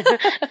 but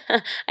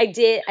I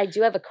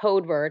do have a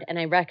code word, and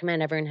I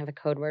recommend everyone have a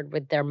code word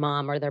with their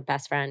mom or their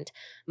best friend.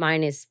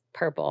 Mine is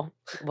purple.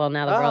 Well,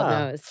 now the world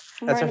knows.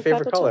 I'm That's wearing our a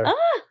favorite purple color. top.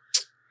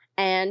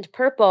 And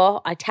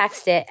purple, I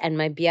text it, and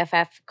my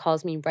BFF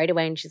calls me right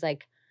away, and she's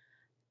like,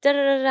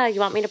 da-da-da-da,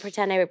 you want me to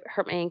pretend I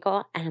hurt my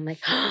ankle? And I'm like,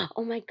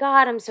 oh my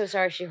God, I'm so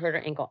sorry she hurt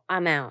her ankle.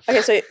 I'm out.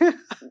 Okay, so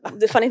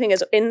the funny thing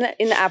is in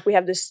the app we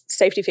have this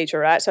safety feature,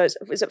 right? So is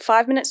it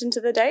 5 minutes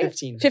into the day?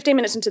 15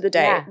 minutes into the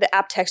day, Yeah. the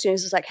app texts you and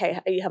is like, hey,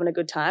 are you having a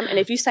good time? And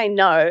if you say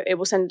no, it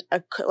will send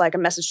a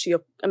message to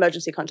your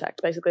emergency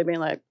contact, basically being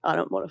like, I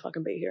don't want to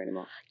fucking be here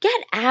anymore.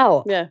 Get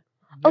out. Yeah.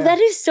 Oh, that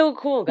is so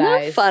cool, guys.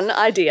 What a fun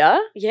idea.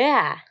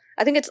 Yeah.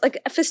 I think it's like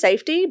for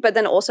safety, but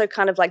then also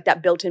kind of like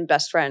that built-in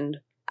best friend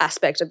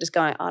aspect of just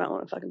going, I don't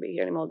want to fucking be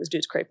here anymore. This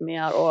dude's creeping me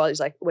out, or he's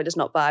like, we're just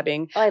not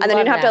vibing. Oh, I and then love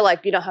you don't have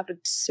that. to you don't have to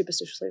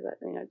superstitiously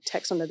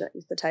text under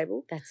the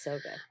table. That's so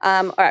good.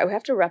 All right, we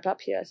have to wrap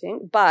up here, I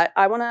think. But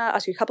I want to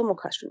ask you a couple more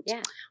questions.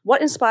 Yeah.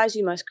 What inspires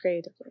you most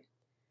creatively?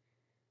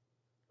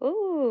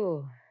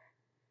 Ooh.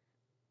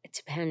 It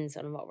depends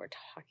on what we're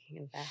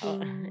talking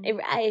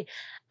about.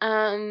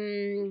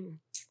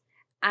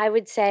 I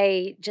would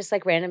say just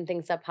like random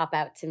things that pop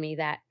out to me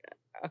that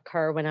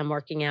occur when I'm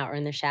working out or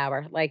in the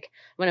shower. Like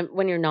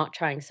when you're not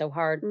trying so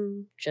hard,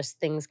 just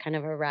things kind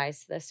of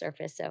arise to the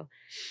surface. So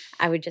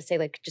I would just say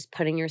like just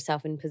putting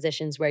yourself in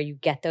positions where you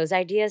get those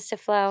ideas to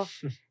flow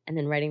and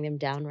then writing them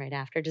down right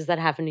after. Does that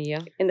happen to you?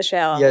 In the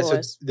shower, Yeah, so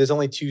always. there's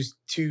only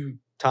two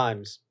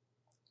times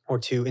or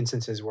two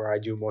instances where I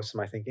do most of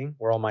my thinking,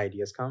 where all my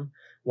ideas come.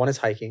 One is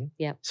hiking.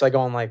 Yep. So I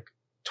go on like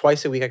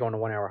twice a week, I go on a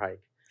 1 hour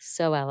hike.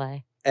 So LA.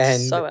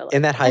 And So LA.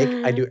 in that hike,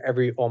 I do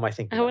all my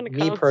thinking. I wanna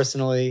Me come.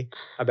 personally,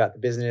 about the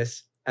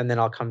business, and then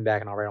I'll come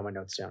back and I'll write all my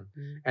notes down.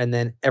 Mm. And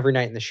then every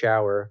night in the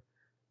shower,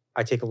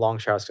 I take a long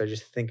shower because I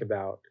just think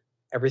about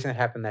everything that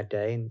happened that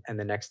day and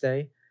the next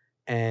day,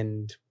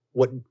 and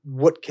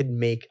what could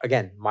make,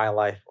 again, my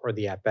life or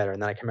the app better.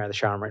 And then I come out of the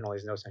shower and writing all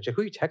these notes. And she's like,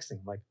 who are you texting?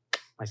 I'm like,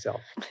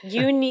 myself.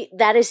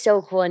 That is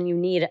so cool, and you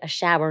need a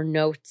shower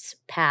notes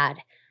pad.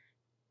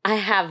 I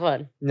have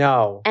one.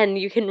 No. And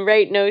you can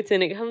write notes,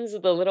 and it comes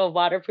with a little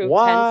waterproof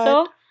What?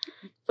 pencil.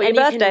 For your and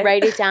you birthday. can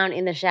write it down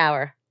in the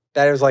shower.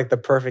 That was like the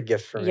perfect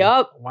gift for me.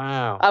 Yup.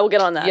 Wow. I will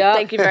get on that. Yep.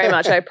 Thank you very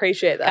much. I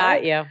appreciate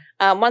that. Got you.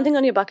 One thing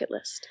on your bucket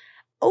list.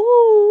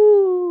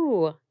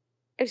 Ooh,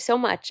 there's so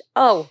much.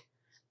 Oh,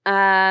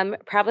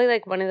 probably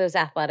like one of those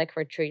athletic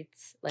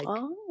retreats, like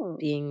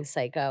being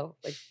psycho,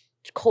 like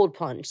cold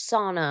plunge,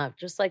 sauna,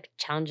 just like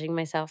challenging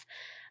myself.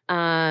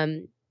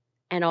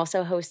 And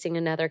also hosting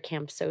another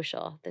camp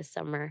social this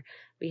summer.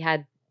 We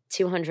had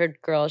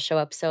 200 girls show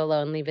up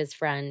solo and leave as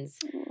friends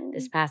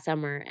this past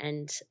summer,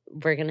 and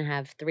we're gonna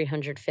have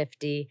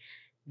 350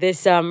 this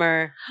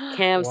summer.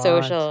 Camp What?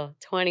 Social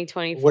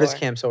 2024. What is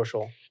Camp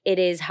Social? It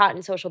is hot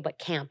and social, but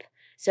camp.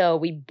 So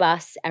we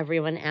bus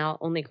everyone out,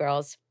 only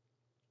girls,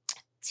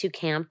 to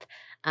camp,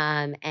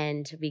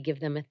 and we give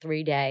them a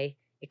 3-day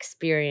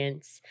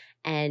experience.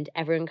 And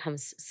everyone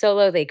comes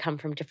solo. They come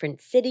from different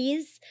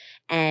cities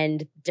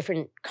and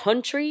different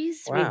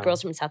countries. We have Wow.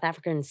 girls from South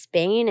Africa and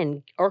Spain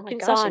and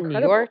Arkansas gosh, and New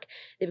incredible. York.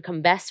 They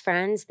become best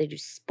friends. They do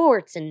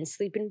sports and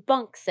sleep in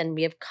bunks, and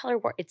we have color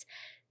work. It's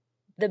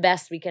the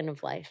best weekend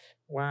of life.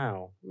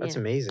 Wow. That's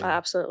Yeah. amazing. I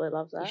absolutely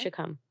love that. You should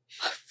come.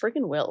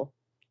 Freaking will.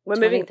 We're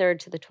moving. 23rd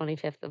to the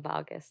 25th of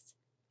August.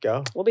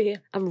 Go. We'll be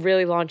here. I'm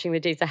really launching the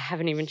dates. I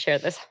haven't even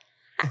shared this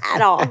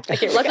at all. But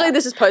here we Luckily, go.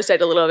 this is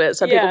post-date a little bit,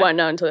 so Yeah. people won't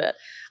know until it.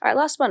 All right,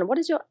 last one. What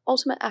is your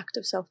ultimate act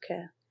of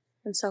self-care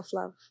and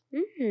self-love?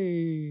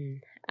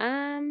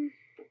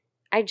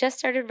 I just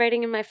started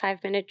writing in my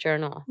 5-minute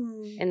journal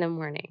in the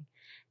morning.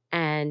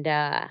 And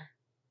I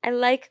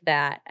like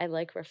that. I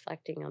like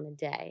reflecting on the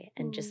day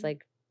and just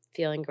like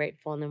feeling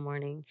grateful in the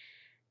morning.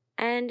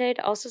 And I'd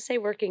also say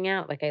working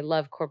out. Like I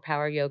love core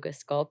power yoga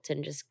sculpt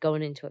and just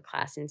going into a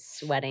class and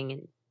sweating.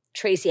 And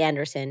Tracy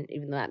Anderson,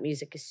 even though that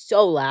music is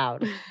so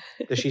loud,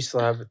 Does she still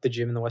have the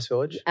gym in the West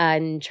Village?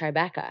 in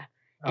Tribeca.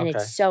 And Okay.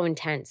 it's so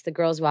intense. The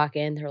girls walk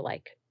in, they're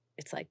like,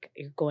 it's like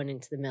you're going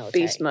into the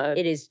military. Beast mode.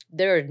 It is.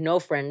 There are no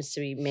friends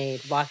to be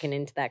made walking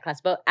into that class.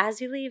 But as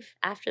you leave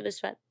after the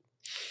sweat,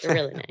 they're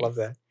really nice. Love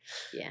that.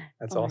 Yeah.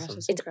 That's Oh my gosh, awesome.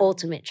 that's It's incredible.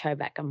 ultimate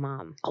Tribeca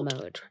mom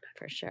mode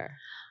for sure.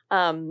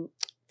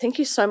 Thank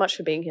you so much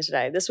for being here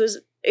today.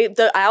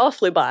 The hour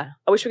flew by.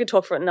 I wish we could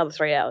talk for another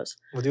 3 hours.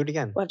 We'll do it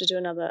again. We'll have to do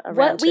another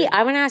round two.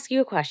 I want to ask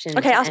you a question.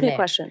 Okay, to ask me end a it.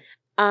 question.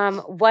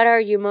 What are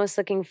you most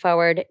looking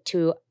forward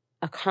to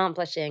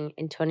accomplishing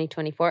in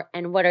 2024?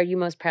 And what are you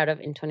most proud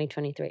of in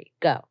 2023?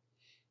 Go.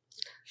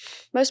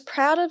 Most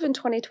proud of in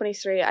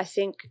 2023, I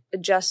think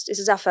this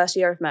is our first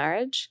year of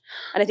marriage.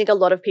 And I think a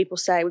lot of people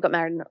say, we got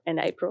married in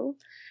April.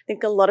 I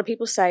think a lot of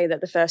people say that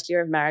the first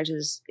year of marriage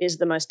is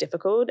the most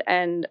difficult.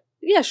 And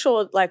yeah,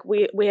 sure, like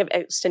we have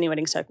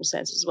extenuating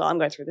circumstances as well. I'm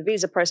going through the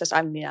visa process. I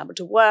haven't been able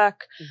to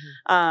work.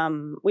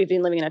 We've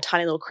been living in a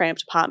tiny little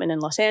cramped apartment in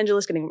Los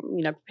Angeles,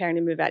 preparing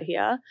to move out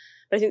here.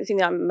 But I think the thing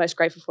that I'm most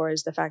grateful for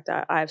is the fact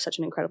that I have such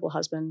an incredible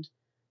husband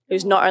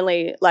who's not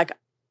only like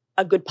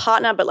a good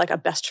partner, but like a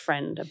best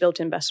friend, a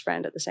built-in best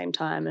friend at the same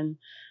time. And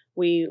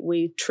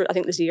I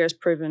think this year has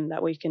proven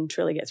that we can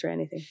truly get through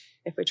anything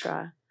if we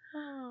try.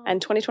 Oh, And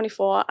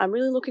 2024, I'm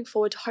really looking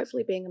forward to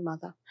hopefully being a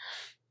mother.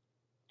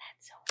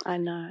 that's so I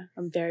know.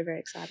 I'm very, very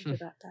excited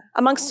about that.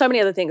 Amongst so many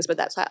other things, but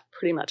that's like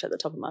pretty much at the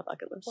top of my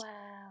bucket list.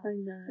 wow. I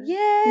know.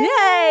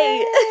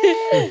 Yay!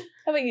 Yay!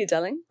 How about you,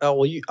 darling? Oh,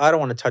 well, I don't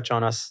want to touch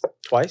on us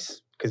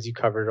twice because you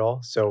covered it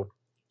all so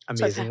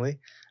okay. amazingly.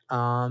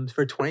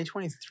 For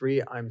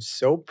 2023, I'm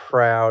so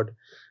proud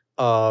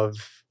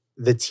of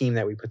the team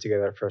that we put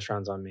together at First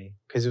Rounds on Me,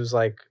 because it was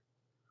like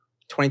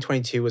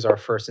 2022 was our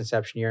first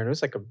inception year, and it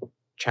was like a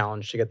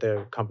challenge to get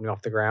the company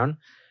off the ground.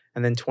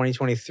 And then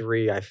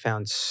 2023, I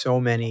found so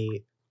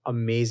many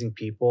amazing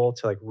people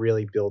to like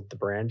really build the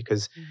brand,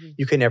 because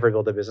you can never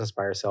build a business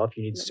by yourself.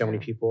 You need so many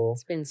No. people.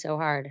 It's been so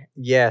hard.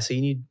 Yeah, so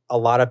you need a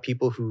lot of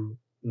people who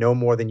know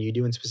more than you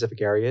do in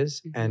specific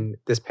areas. Mhm. And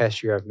this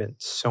past year, I've met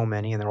so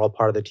many, and they're all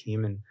part of the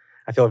team. And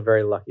I feel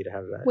very lucky to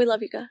have that. We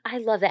love you, guys. I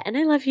love that. And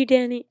I love you,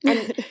 Danny.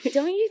 And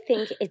don't you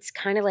think it's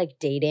kind of like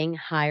dating,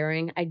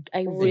 hiring? I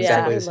recently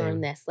Exactly the same.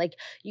 learned this. Like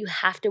you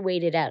have to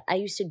wait it out. I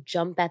used to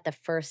jump at the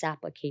first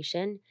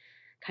application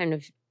kind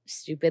of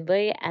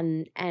stupidly.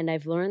 And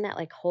I've learned that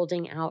like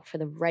holding out for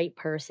the right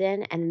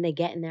person, and then they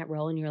get in that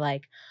role and you're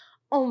like,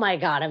 oh my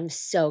God, I'm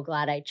so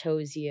glad I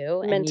chose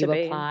you. Meant and you to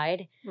be.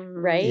 applied.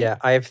 Right? Yeah,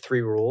 I have 3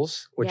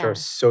 rules, which Yeah. are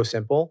so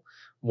simple.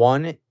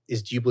 One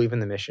is, do you believe in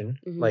the mission?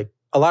 Mhm. Like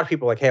a lot of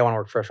people are like, hey, I want to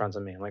work First Rounds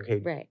on Me. I'm like, hey,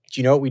 Right.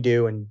 do you know what we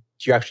do? And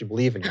do you actually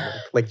believe in it?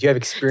 Like, do you have Do you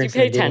experience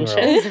pay in the dating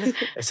world? attention?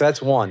 So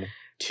that's 1.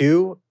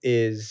 2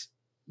 is,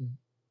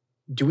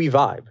 do we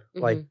vibe?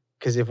 Like, Mhm.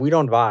 because if we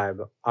don't vibe,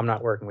 I'm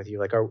not working with you.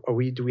 Like,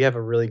 do we have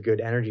a really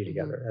good energy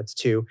together? Mm-hmm. That's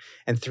 2.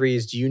 And 3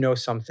 is, do you know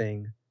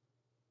something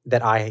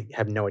that I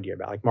have no idea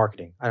about, like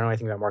marketing? I don't know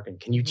anything about marketing.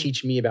 Can you Mhm.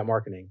 teach me about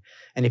marketing?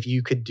 And if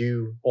you could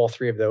do all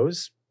 3 of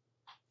those,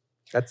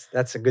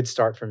 that's a good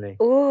start for me.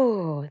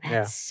 Ooh, that's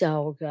Yeah.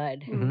 so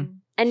good. Mhm.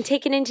 And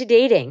take it into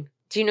dating.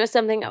 Do you know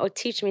something? Oh,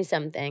 teach me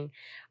something.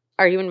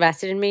 Are you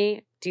invested in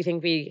me? Do you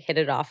think we hit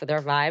it off with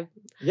our vibe?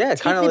 Yeah,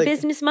 Take kind the of like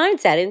business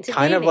mindset into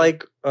kind of dating.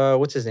 like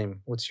what's his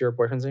name? What's your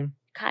boyfriend's name?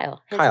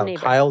 Kyle. handsome Kyle. neighbor.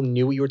 Kyle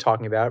knew what you were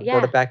talking about, brought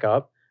Yeah. it back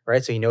up,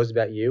 right? So he knows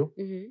about you.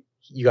 Mhm.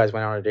 you guys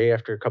went on a date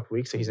after a couple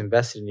weeks, so he's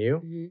invested in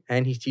you, Mhm.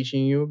 and he's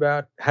teaching you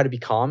about how to be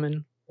calm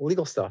and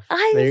legal stuff.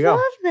 I There you love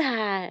go.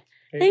 that.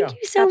 There you Thank go.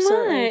 you so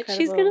Absolutely much.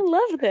 She's going to incredible.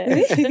 love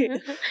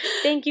this.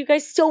 Thank you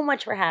guys so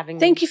much for having me.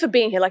 Thank you for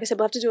being here. Like I said,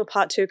 we'll have to do a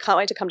part 2. Can't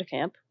wait to come to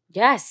camp.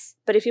 Yes.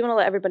 But if you want to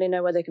let everybody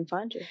know where they can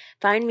find you.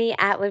 Find me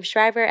at Liv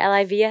Schreiber,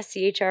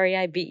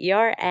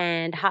 LivSchreiber,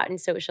 and Hot and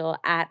Social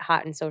at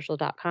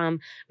hotandsocial.com.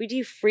 We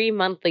do free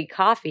monthly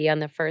coffee on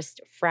the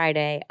first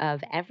Friday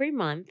of every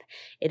month.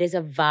 It is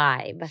a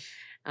vibe.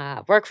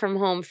 Work from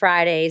home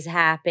Fridays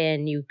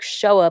happen. You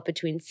show up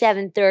between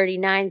 7:30,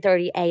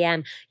 9:30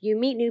 a.m. You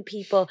meet new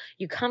people.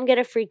 You come get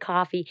a free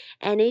coffee.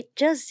 And it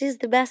just is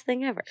the best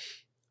thing ever.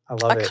 I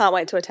love it. Can't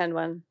wait to attend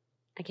one.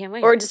 I can't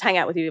wait. Or just hang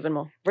out with you even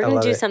more. We're I going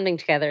love to do it. something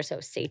together, so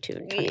stay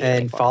tuned.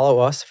 And 2024. follow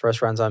us,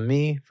 First Rounds on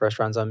Me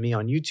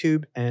on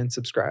YouTube, and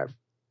subscribe.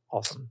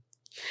 Awesome.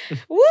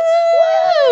 Woo!